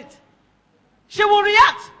hears it. She will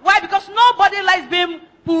react. Why? Because nobody likes being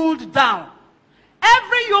pulled down.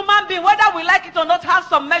 Every human being, whether we like it or not, has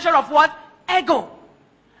some measure of what? Ego.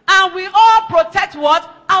 And we all protect what?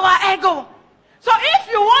 Our ego. So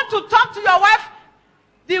if you want to talk to your wife,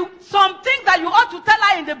 some things that you ought to tell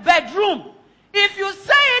her in the bedroom, if you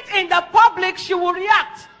say it in the public, she will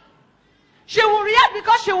react. She will react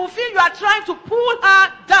because she will feel you are trying to pull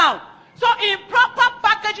her down. So in proper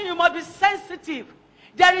packaging, you must be sensitive.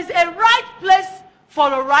 There is a right place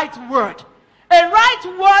for a right word. A right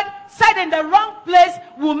word said in the wrong place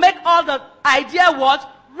will make all the idea what?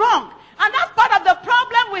 Wrong. And that's part of the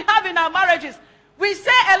problem we have in our marriages. We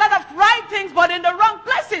say a lot of right things, but in the wrong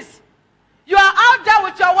places. You are out there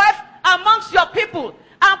with your wife amongst your people,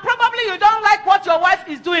 and probably you don't like what your wife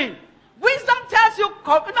is doing. Wisdom tells you,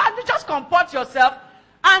 just comport yourself,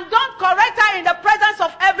 and don't correct her in the presence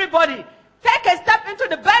of everybody. Take a step into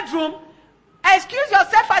the bedroom, excuse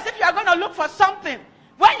yourself as if you are going to look for something.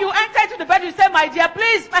 When you enter into the bedroom, you say, my dear,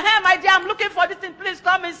 please, my dear, I'm looking for this thing, please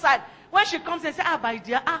come inside. When she comes and says, my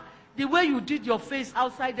dear, the way you did your face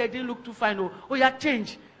outside there didn't look too fine. Oh yeah,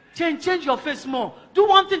 change your face more. Do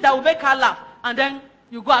one thing that will make her laugh, and then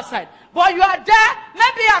you go outside. But you are there,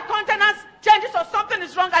 maybe your countenance changes or something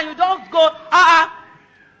is wrong, and you don't go,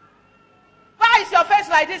 why is your face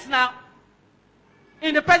like this now?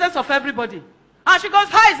 In the presence of everybody. And she goes,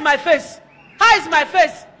 how is my face? How is my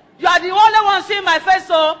face? You are the only one seeing my face,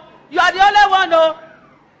 so you are the only one, oh.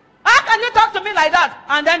 How can you talk to me like that?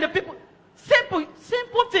 And then the people, simple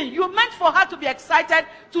thing. You meant for her to be excited,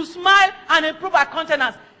 to smile and improve her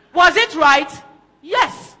countenance. Was it right?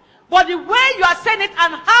 Yes. But the way you are saying it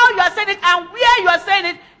and how you are saying it and where you are saying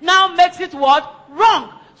it now makes it what?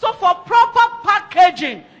 Wrong. So for proper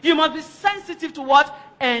packaging, you must be sensitive to what?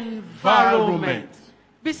 Environment.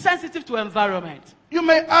 Be sensitive to environment. You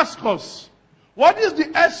may ask us, what is the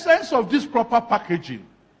essence of this proper packaging?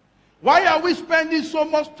 Why are we spending so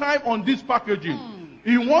much time on this packaging?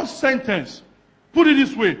 In one sentence, put it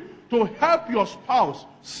this way, to help your spouse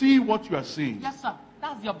see what you are seeing. Yes, sir.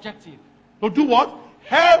 That's the objective. To do what?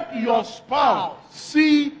 Help your spouse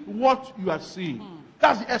see what you are seeing.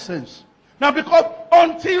 That's the essence. Now, because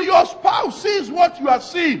until your spouse sees what you are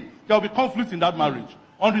seeing, there will be conflict in that marriage.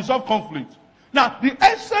 Unresolved conflict. Now, the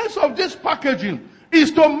essence of this packaging is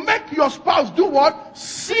to make your spouse do what?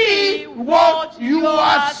 See what you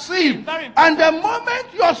are seeing. And the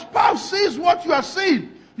moment your spouse sees what you are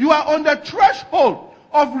seeing, you are on the threshold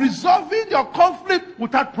of resolving your conflict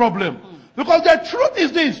without problem. Because the truth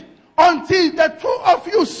is this, until the two of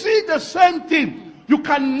you see the same thing, you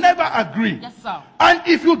can never agree. Yes, sir. And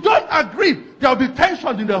if you don't agree, there will be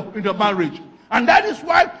tension in the marriage. And that is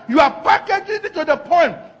why you are packaging it to the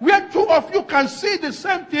point where two of you can see the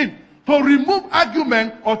same thing, to remove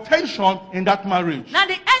argument or tension in that marriage. Now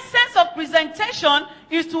the essence of presentation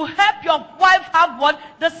is to help your wife have what?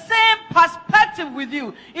 The same perspective with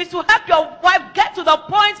you. Is to help your wife get to the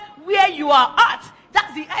point where you are at.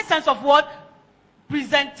 That's the essence of what?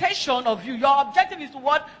 Presentation of you. Your objective is to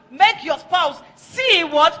what? Make your spouse see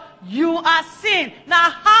what you are seeing. Now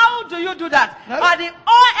how do you do that? At the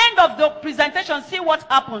end of the presentation, see what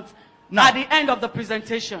happens at the end of the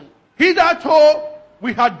presentation. Hitherto,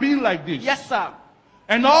 we had been like this. Yes, sir.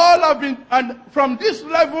 And all have been, and from this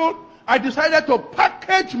level, I decided to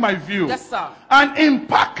package my view. Yes, sir. And in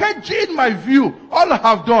packaging my view, all I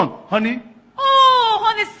have done, honey. Oh,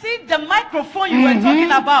 honey, see the microphone you were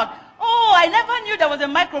talking about. Oh, I never knew there was a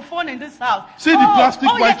microphone in this house. See the plastic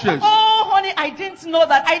white yes. chairs. Oh, honey, I didn't know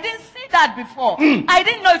that. I didn't see that before. I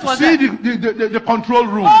didn't know it was See there. the control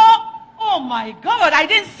room. Oh my God, I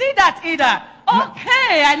didn't see that either.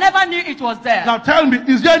 Okay, I never knew it was there. Now tell me,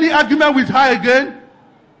 is there any argument with her again?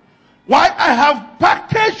 Why? I have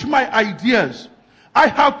packaged my ideas. I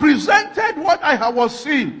have presented what I was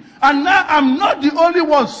seeing. And now I'm not the only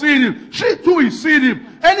one seeing him. She too is seeing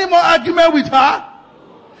him. Any more argument with her?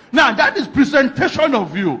 Now that is presentation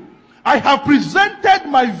of view. I have presented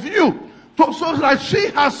my view so that she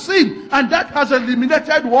has seen. And that has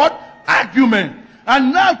eliminated what? Argument.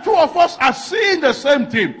 And now two of us are seeing the same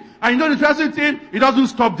thing. And you know the interesting thing? It doesn't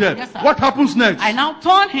stop there. Yes, sir. What happens next? I now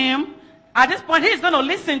turn him. At this point, he's going to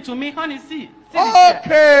listen to me. Honey, see.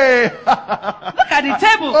 Okay. Look at the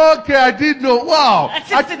table. Okay, I didn't know. Wow.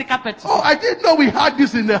 I see the carpet. Oh, I didn't know we had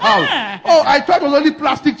this in the house. Oh, I thought it was only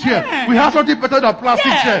plastic chair. We have something better than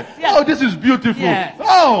plastic chair. Yes. Oh, this is beautiful. Yes.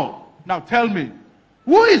 Oh, now tell me,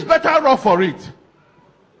 who is better off for it?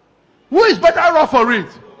 Who is better off for it?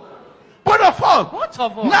 Both of us. Both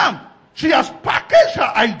of us. Now, she has packaged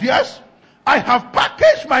her ideas. I have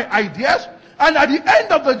packaged my ideas. And at the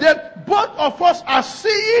end of the day, both of us are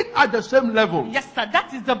seeing at the same level. Yes, sir.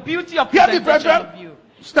 That is the beauty of Hear me, presentation brethren. of you.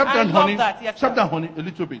 Step I down, love honey. that. Yes, Step sir. down, honey, a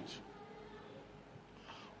little bit.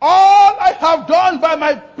 All I have done by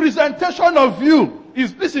my presentation of you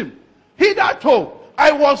is, listen, hitherto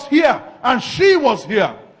I was here and she was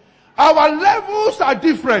here. Our levels are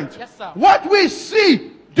different. Yes, sir. What we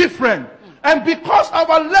see, different. And because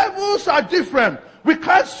our levels are different, we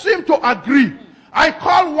can't seem to agree. I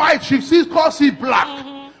call white, she calls it black.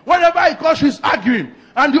 Whatever I call, she's arguing.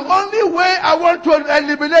 And the only way I want to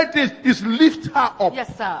eliminate this is lift her up.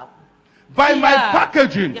 Yes, sir. By my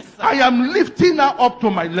packaging, Yes, sir. I am lifting her up to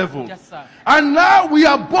my level. Yes, sir. And now we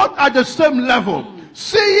are both at the same level,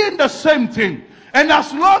 seeing the same thing. And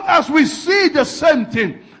as long as we see the same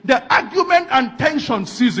thing, the argument and tension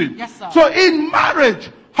ceases. Yes, sir. So in marriage,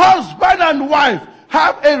 husband and wife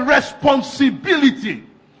have a responsibility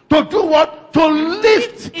to do what? To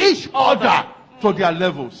lift each other to their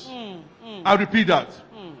levels. I repeat that.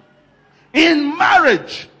 In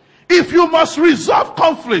marriage, if you must resolve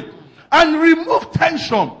conflict and remove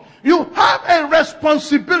tension, you have a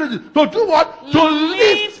responsibility to do what? To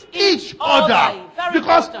lift each other.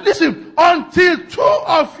 Because listen, until two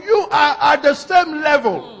of you are at the same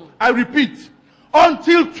level, I repeat,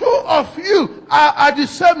 until two of you are at the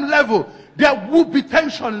same level, there will be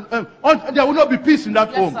tension. There will not be peace in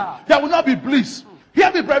that home. Sir. There will not be bliss.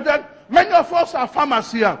 Hear me, brethren. Many of us are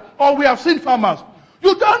farmers here, or we have seen farmers.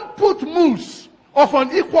 You don't put moose of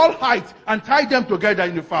an equal height and tie them together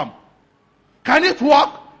in the farm. Can it work?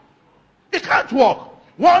 It can't work.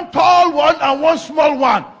 One tall one and one small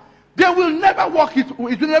one. They will never work. It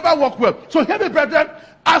will never work well. So hear me, brethren.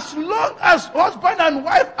 As long as husband and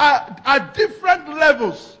wife are at different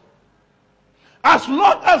levels, as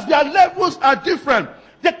long as their levels are different,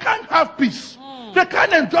 they can't have peace. They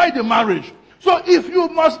can't enjoy the marriage. So if you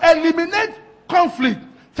must eliminate conflict,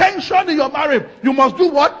 tension in your marriage, you must do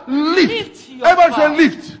what? Lift. Everybody say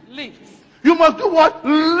lift. Lift. You must do what?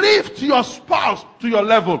 Lift your spouse to your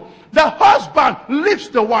level. The husband lifts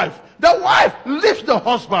the wife. The wife lifts the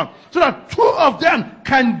husband. So that two of them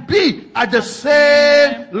can be at the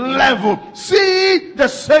same level. See the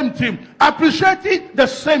same thing. Appreciating the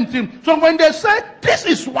same thing. So when they say, this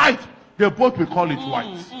is white, they both will call it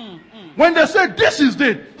white. When they say, this is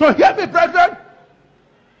it. So hear me, brethren.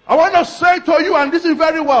 I want to say to you, and listen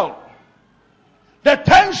very well. The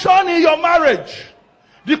tension in your marriage,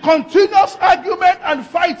 the continuous argument and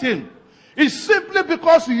fighting, is simply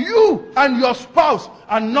because you and your spouse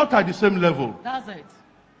are not at the same level. That's it.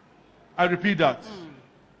 I repeat that.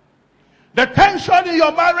 The tension in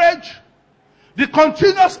your marriage, the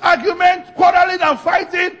continuous argument, quarreling and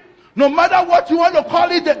fighting, no matter what you want to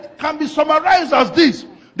call it, that can be summarized as this.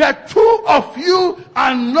 The two of you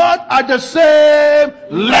are not at the same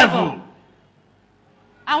level.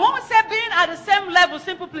 And when we say being at the same level,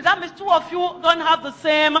 simply, that means two of you don't have the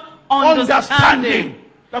same understanding.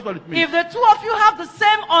 That's what it means. If the two of you have the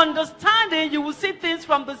same understanding, you will see things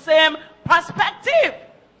from the same perspective.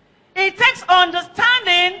 It takes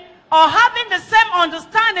understanding or having the same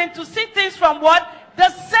understanding to see things from what? The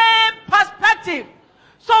same perspective.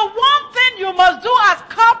 So one thing you must do as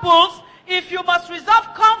couples, if you must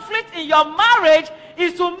resolve conflict in your marriage,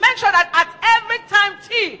 is to make sure that at every time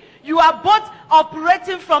you are both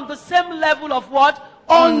operating from the same level of what?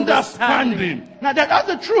 Understanding. Now that's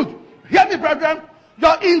the truth. Hear me, brethren.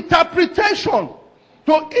 Your interpretation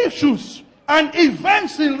to issues and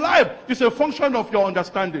events in life is a function of your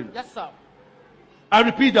understanding. Yes, sir. I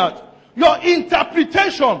repeat that. Your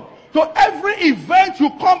interpretation to every event you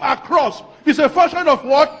come across is a function of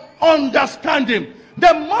what? Understanding.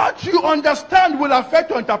 The much you understand will affect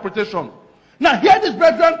your interpretation. Now hear this,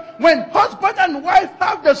 brethren. When husband and wife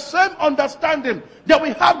have the same understanding, they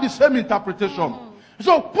will have the same interpretation.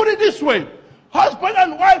 So put it this way. Husband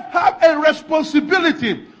and wife have a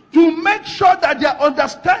responsibility to make sure that their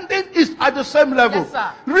understanding is at the same level. Yes,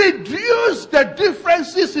 sir. Reduce the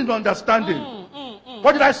differences in understanding.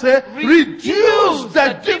 What did I say? Reduce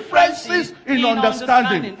the differences in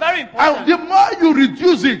understanding. Very important. And the more you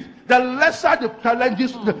reduce it, the lesser the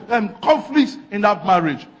challenges, the conflicts in that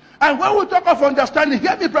marriage. And when we talk of understanding,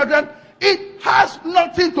 hear me, brethren, it has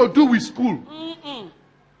nothing to do with school.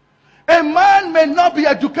 A man may not be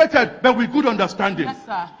educated, but with good understanding. Yes,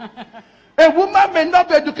 sir. A woman may not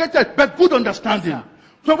be educated, but good understanding. Yes,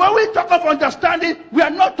 so when we talk of understanding, we are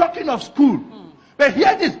not talking of school. But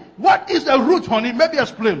hear this. What is the root, honey? Maybe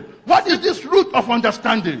explain. What is this root of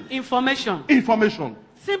understanding? Information. Information.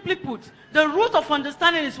 Simply put, the root of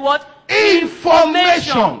understanding is what?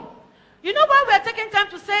 Information. You know why we are taking time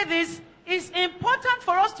to say this? It's important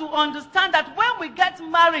for us to understand that when we get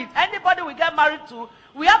married, anybody we get married to,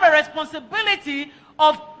 we have a responsibility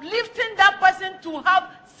of lifting that person to have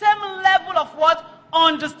same level of what?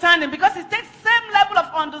 Understanding. Because it takes same level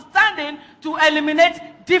of understanding to eliminate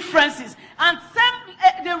differences. And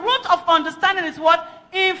the root of understanding is what?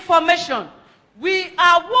 Information. We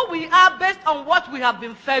are who we are based on what we have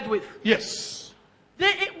been fed with. Yes.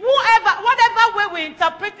 Whatever way we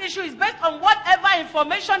interpret issue is based on whatever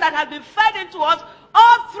information that has been fed into us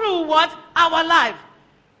all through what? Our life.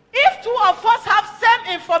 If two of us have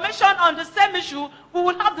same information on the same issue, we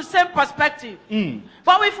will have the same perspective.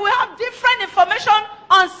 But if we have different information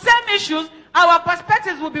on same issues, our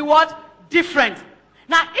perspectives will be what? Different.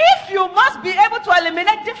 Now, if you must be able to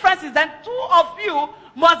eliminate differences, then two of you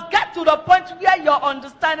must get to the point where your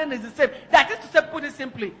understanding is the same. That is to say, put it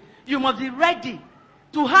simply, you must be ready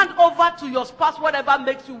to hand over to your spouse whatever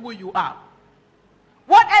makes you who you are.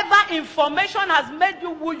 Whatever information has made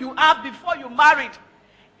you who you are before you married.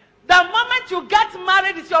 The moment you get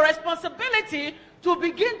married, it's your responsibility to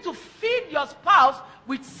begin to feed your spouse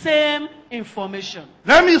with same information.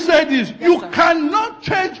 Let me say this. Yes, you sir. cannot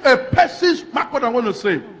change a person's, mark what I want to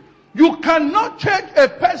say. You cannot change a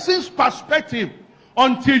person's perspective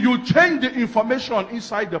until you change the information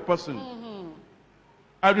inside the person.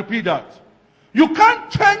 I repeat that. You can't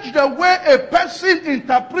change the way a person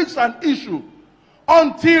interprets an issue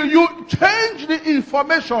until you change the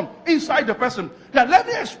information inside the person. Now let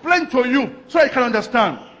me explain to you so you can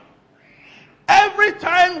understand. Every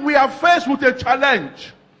time we are faced with a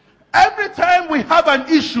challenge, every time we have an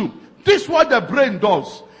issue, this is what the brain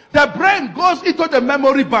does. The brain goes into the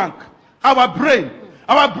memory bank. Our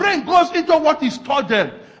brain goes into what is stored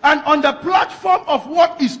there. And on the platform of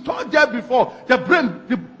what is stored there before, the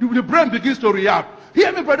brain begins to react.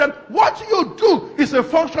 Hear me, brethren. What you do is a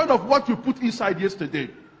function of what you put inside yesterday.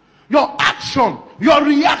 Your action, your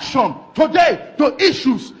reaction today to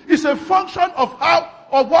issues is a function of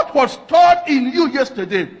what was stored in you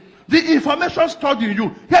yesterday. The information stored in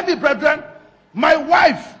you. Hear me, brethren. My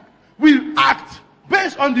wife will act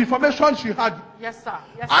based on the information she had. Yes, sir.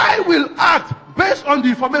 Yes, sir. I will act based on the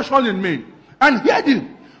information in me. And hear this.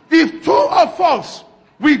 If two of us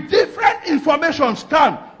with different information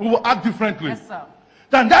stand, we will act differently. Yes, sir.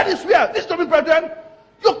 Then that is where, listen to me, brethren,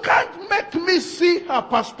 you can't make me see her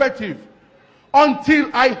perspective until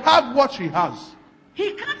I have what she has.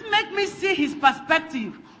 He can't make me see his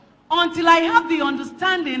perspective until I have the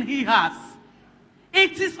understanding he has.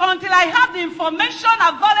 It is until I have the information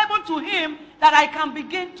available to him that I can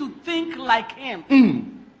begin to think like him.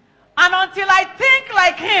 And until I think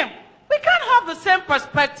like him, we can't have the same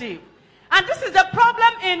perspective. And this is the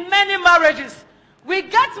problem in many marriages. We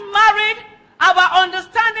get married, our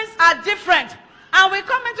understandings are different. And we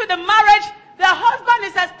come into the marriage, the husband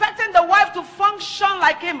is expecting the wife to function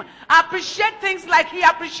like him, appreciate things like he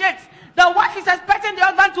appreciates. The wife is expecting the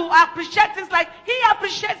husband to appreciate things like he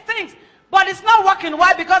appreciates things. But it's not working.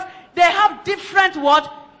 Why? Because they have different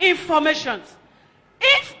what? Informations.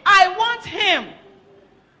 If I want him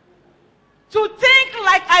to think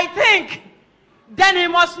like I think, then he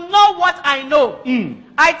must know what I know.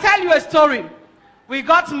 I tell you a story. We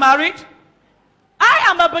got married. I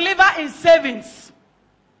am a believer in savings.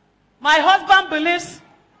 My husband believes,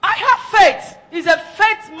 I have faith. He's a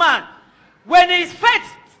faith man. When his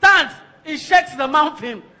faith stands, he shakes the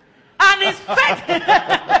mountain. And his faith,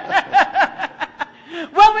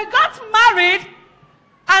 when we we got married,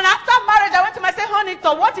 and after marriage, I went to my say, honey,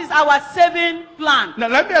 so what is our saving plan? Now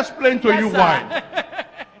let me explain to you sir. why.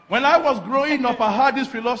 When I was growing up, I had this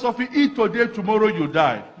philosophy: eat today, tomorrow you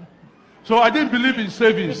die. So I didn't believe in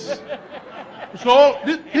savings. So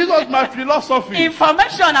this was my philosophy.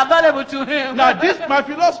 Information available to him. Now my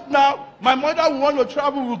philosophy. Now my mother will want to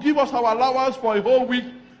travel, will give us our allowance for a whole week.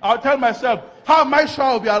 I'll tell myself, how am I sure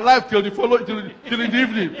I'll be alive till in the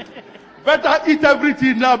evening? Better eat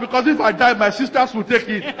everything now, because if I die, my sisters will take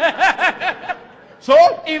it. So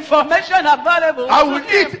information available. I will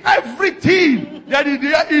eat everything. Then in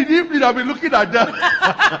the evening, I'll be looking at them.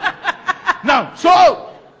 Now,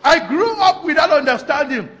 so I grew up with that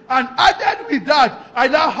understanding, and added with that, I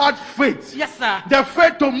now had faith. Yes, sir. The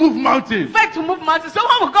faith to move mountains. Faith to move mountains. So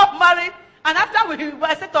when we got married, and after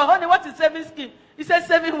I said to her, honey, what is saving scheme? He said,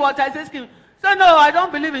 saving what? I said, scheme. So no, I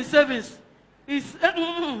don't believe in savings.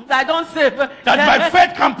 I don't save. That my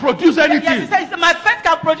faith can produce anything. Yes, he said, my faith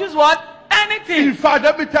can produce what? Anything. In fact,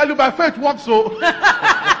 let me tell you, my faith works so.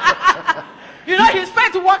 You know, his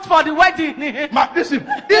faith worked for the wedding. Listen,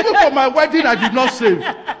 even for my wedding, I did not save.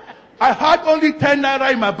 I had only 10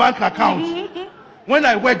 naira in my bank account when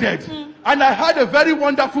I wedded. And I had a very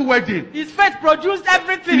wonderful wedding. His faith produced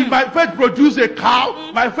everything. My faith produced a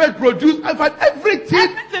cow. My faith produced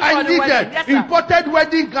everything I needed. Yes, imported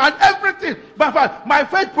wedding gown, everything. But my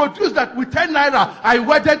faith produced that with 10 naira, I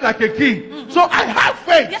wedded like a king. So I have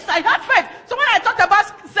faith. Yes, I had faith. So when I talked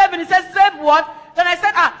about saving, he said, save what? Then I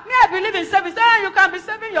said, me, I believe in saving. He said, you can be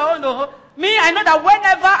saving your own. No. Me, I know that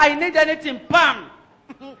whenever I need anything, bam,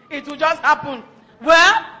 it will just happen.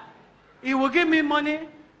 Well, he will give me money.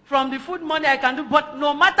 From the food money I can do, but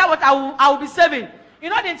no matter what, I will be saving. You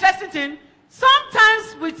know the interesting thing?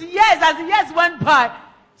 Sometimes with years, as the years went by,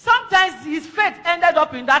 sometimes his faith ended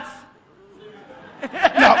up in that.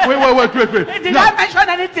 Now, wait. Did I mention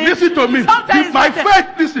anything? Listen to me. My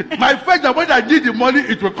faith that when I need the money,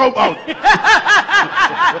 it will come out.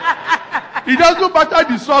 It doesn't matter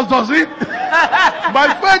the source, does it?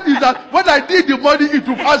 My faith is that when I need the money, it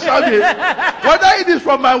will answer me. Whether it is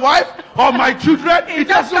from my wife or my children, it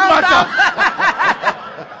doesn't matter.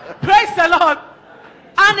 Praise the Lord.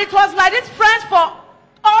 And it was like this, friends, for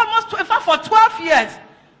almost, in fact, for 12 years.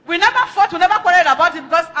 We never fought, we never quarreled about it,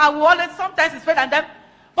 because I will always, sometimes it's faith and them.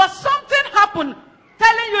 But something happened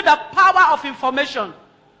telling you the power of information.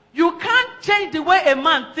 You can't change the way a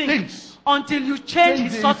man thinks until you change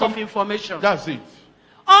his source of information. That's it.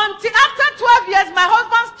 Until after 12 years, my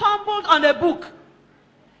husband stumbled on a book.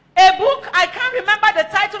 A book, I can't remember the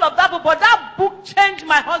title of that book, but that book changed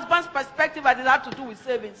my husband's perspective as it had to do with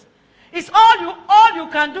savings. It's all you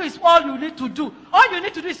can do is all you need to do. All you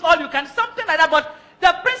need to do is all you can, something like that. But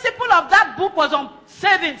the principle of that book was on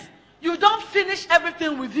savings. You don't finish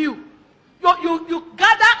everything with you. You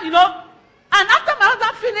gather, you know. And after my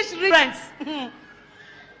husband finished reading,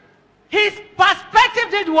 his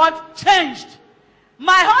perspective did what? Changed.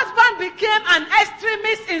 My husband became an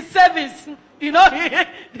extremist in savings. You know,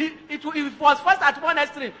 it was first at one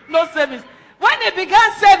extreme, no savings. When he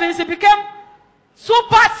began savings, he became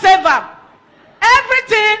super saver.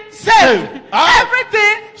 Everything saved.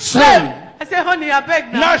 Everything saved. I said, honey, I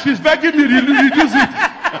beg now. Now she's begging me to reduce it.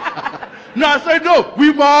 Now I said, no,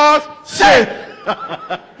 we must save.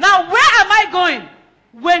 Now, where am I going?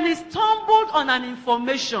 When he stumbled on an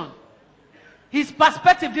information, his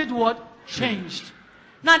perspective did what? Changed.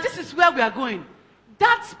 Now, this is where we are going.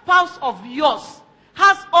 That spouse of yours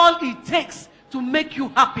has all it takes to make you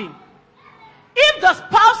happy. If the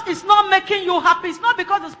spouse is not making you happy, it's not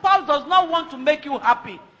because the spouse does not want to make you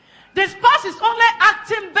happy. The spouse is only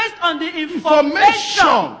acting based on the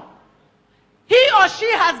information he or she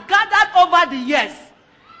has gathered over the years.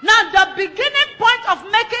 Now, the beginning point of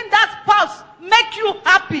making that spouse make you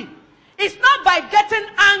happy is not by getting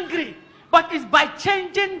angry, but it's by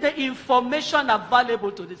changing the information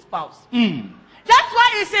available to the spouse. That's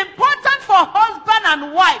why it's important for husband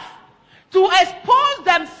and wife to expose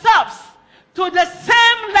themselves to the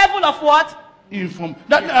same level of what?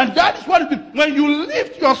 And that is what it is. When you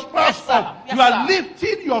lift your spouse up, you are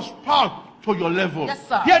lifting your spouse to your level. Yes,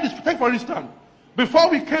 sir. Here, take for instance, before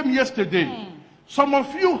we came yesterday, some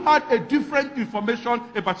of you had a different information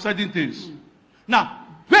about certain things. Now,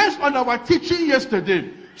 based on our teaching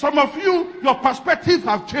yesterday, some of you, your perspective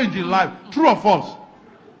have changed in life. True or false?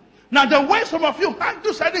 Now, the way some of you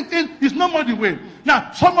handle certain things is not more the way.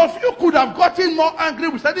 Now, some of you could have gotten more angry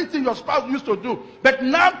with certain things your spouse used to do. But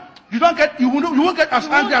now, you won't get as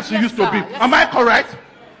angry as you used to be. Am I correct?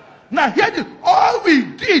 Now, here it is. All we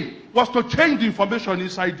did was to change the information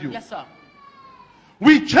inside you. Yes, sir.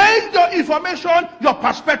 We changed the information, your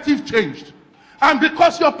perspective changed. And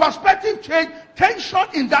because your perspective changed, tension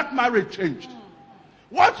in that marriage changed.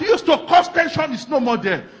 What used to cause tension is no more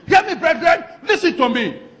there. Hear me, brethren. Listen to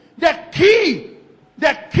me. The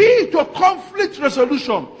key to conflict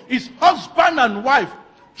resolution is husband and wife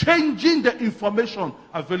changing the information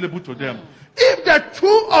available to them. If the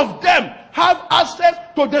two of them have access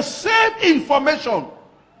to the same information,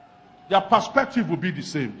 their perspective will be the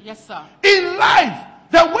same. Yes, sir. In life,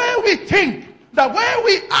 the way we think, the way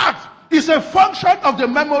we act is a function of the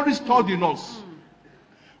memories stored in us.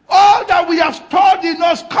 All that we have stored in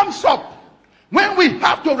us comes up when we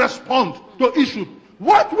have to respond to issues.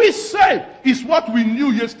 What we say is what we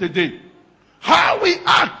knew yesterday. How we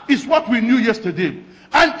act is what we knew yesterday.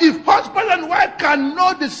 And if husband and wife can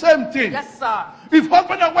know the same thing, yes, sir. If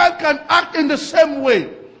husband and wife can act in the same way,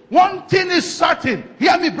 one thing is certain.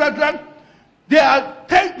 Hear me, brethren. Their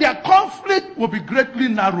conflict will be greatly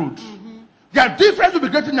narrowed. Their difference will be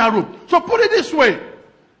greatly narrowed. So put it this way.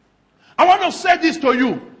 I want to say this to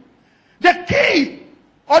you. The key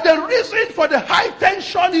or the reason for the high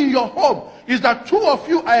tension in your home is that two of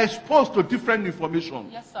you are exposed to different information.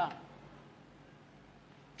 Yes, sir.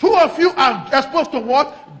 Two of you are exposed to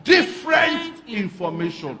what? Different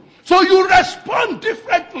information. So you respond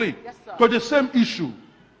differently, yes, to the same issue.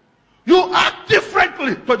 You act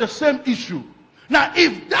differently to the same issue. Now,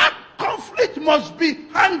 if that conflict must be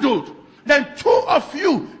handled, then two of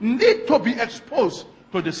you need to be exposed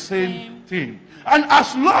to the same thing. And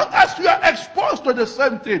as long as you are exposed to the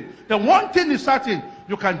same thing, then one thing is certain,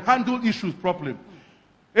 you can handle issues properly.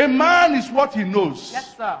 A man is what he knows.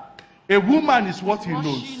 Yes, sir. A woman is what he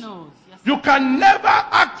knows. She knows. Yes, you can never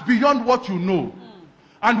act beyond what you know.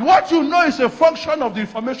 And what you know is a function of the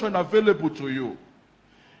information available to you.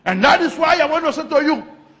 And that is why I want to say to you,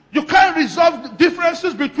 you can't resolve the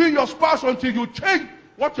differences between your spouse until you change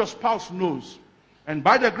what your spouse knows. And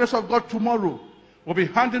by the grace of God, tomorrow, we'll be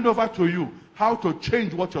handing over to you how to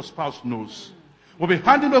change what your spouse knows. We'll be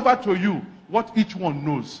handing over to you what each one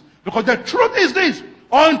knows. Because the truth is this,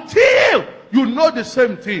 until you know the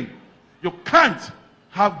same thing, you can't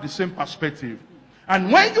have the same perspective.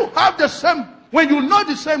 And when you have the same, when you know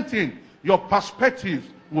the same thing, your perspective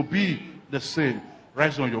will be the same.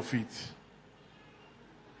 Rise on your feet.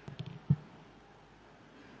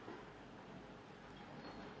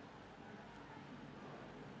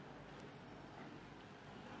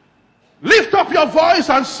 Lift up your voice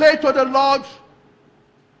and say to the Lord,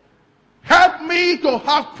 help me to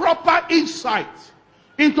have proper insight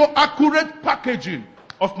into accurate packaging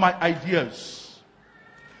of my ideas.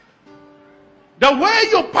 The way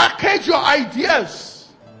you package your ideas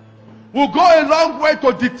will go a long way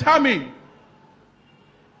to determine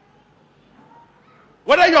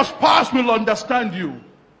whether your spouse will understand you.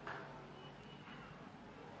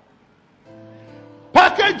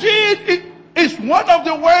 Packaging is one of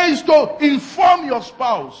the ways to inform your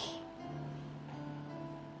spouse.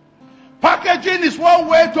 Packaging is one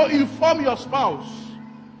way to inform your spouse.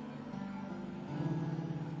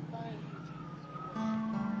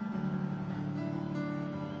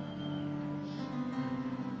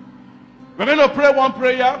 We're going to pray one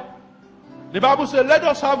prayer. The Bible says, let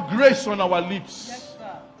us have grace on our lips. yes,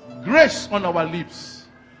 sir. Grace on our lips.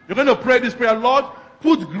 You're going to pray this prayer, Lord,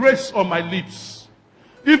 put grace on my lips.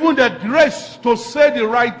 Even the grace to say the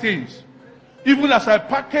right things. Even as I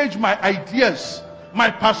package my ideas, my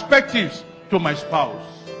perspectives to my spouse.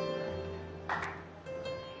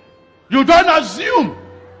 You don't assume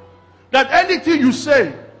that anything you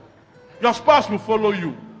say, your spouse will follow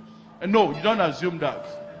you. And no, you don't assume that.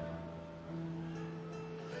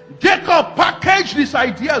 Jacob packaged his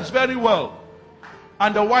ideas very well.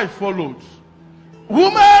 And the wife followed.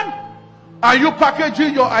 Woman, are you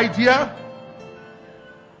packaging your idea?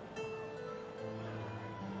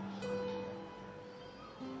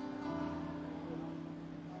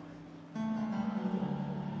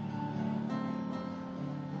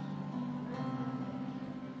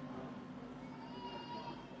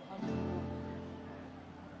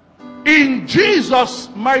 In Jesus'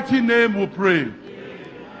 mighty name we pray.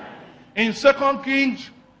 In 2 Kings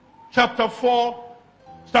chapter 4,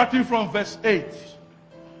 starting from verse 8,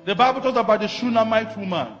 the Bible talks about the Shunammite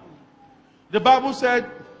woman. The Bible said,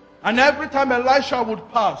 and every time Elisha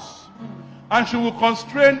would pass, and she would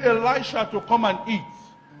constrain Elisha to come and eat.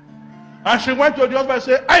 And she went to the husband and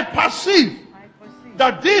said, I perceive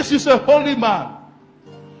that this is a holy man.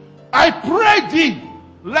 I pray thee,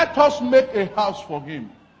 let us make a house for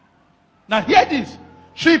him. Now hear this.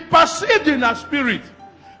 She perceived in her spirit,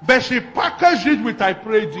 but she packaged it with I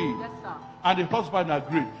pray thee. Yes, sir. And the husband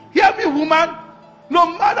agreed. Hear me, woman.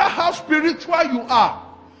 No matter how spiritual you are,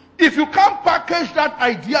 If you can't package that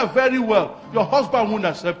idea very well, your husband won't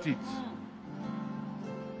accept it.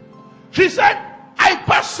 She said, I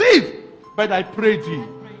perceive, but I pray thee.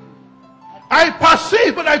 I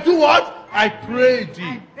perceive, but I do what? I pray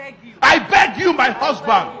thee. I beg you, my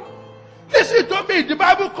husband. Listen to me. The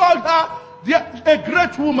Bible called her a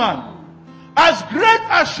great woman. As great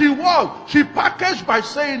as she was, she packaged by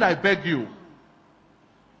saying, I beg you.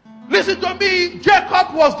 Listen to me.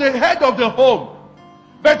 Jacob was the head of the home.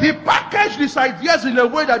 But he packaged his ideas in a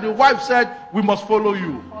way that the wife said, we must follow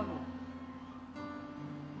you.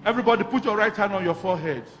 Everybody put your right hand on your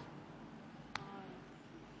forehead.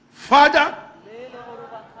 Father,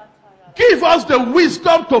 give us the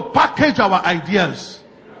wisdom to package our ideas.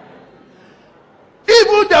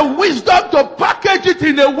 Even the wisdom to package it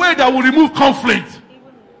in a way that will remove conflict.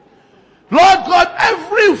 Lord God,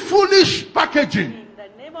 every foolish packaging,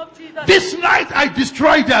 this night I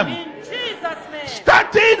destroy them. In Jesus' name.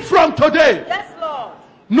 Starting from today. Yes, Lord.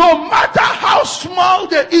 No matter how small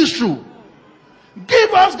the issue,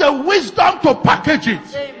 give us the wisdom to package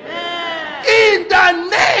it. Amen. In the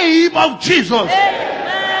name of Jesus.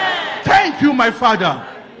 Amen. Thank you, my Father.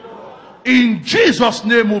 In Jesus'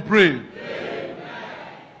 name we pray. Amen.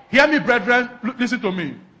 Hear me, brethren. Listen to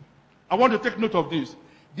me. I want to take note of this.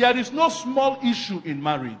 There is no small issue in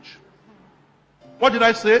marriage. What did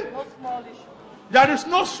I say? No small issue. There is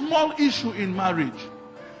no small issue in marriage.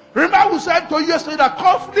 Remember we said to you yesterday that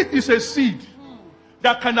conflict is a seed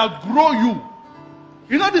that can outgrow you.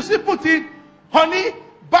 You know the simple thing? Honey,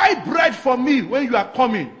 buy bread for me when you are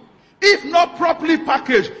coming. If not properly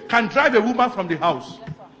packaged, can drive a woman from the house.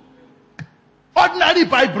 Yes, ordinary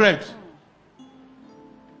buy bread.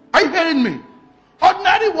 Are you hearing me?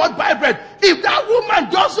 Ordinary what buy bread. If that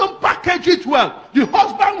woman doesn't package it well, the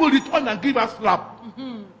husband will return and give her slap.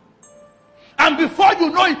 And before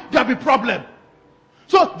you know it, there'll be problem.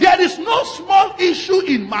 So there is no small issue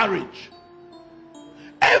in marriage.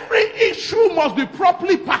 Every issue must be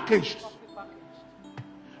properly packaged.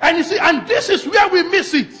 And you see, and this is where we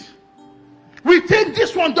miss it. We think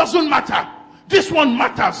this one doesn't matter. This one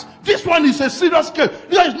matters. This one is a serious case.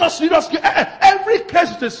 This is not serious case. Every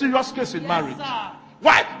case is a serious case in marriage. Sir.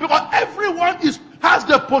 Why? Because everyone has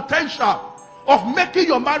the potential of making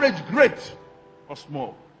your marriage great or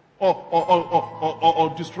small,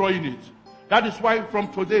 or destroying it. That is why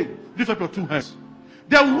from today, lift up your two hands.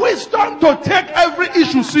 The wisdom to take every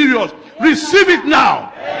issue serious, receive it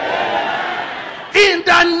now. In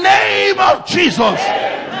the name of Jesus.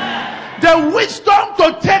 The wisdom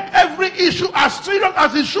to take every issue as serious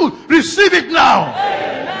as it should, receive it now.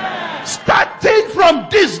 Starting from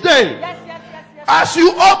this day, as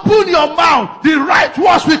you open your mouth, the right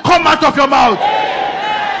words will come out of your mouth.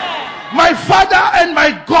 My Father and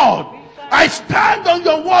my God, I stand on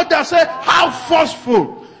your word that says, how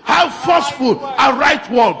forceful a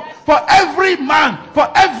right word. For every man,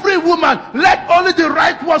 for every woman, let only the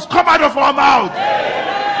right words come out of our mouth.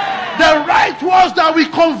 The right words that we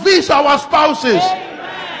convince our spouses.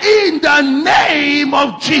 In the name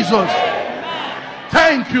of Jesus.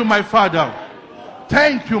 Thank you, my Father.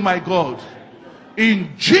 Thank you, my God.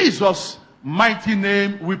 In Jesus' mighty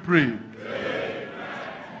name we pray.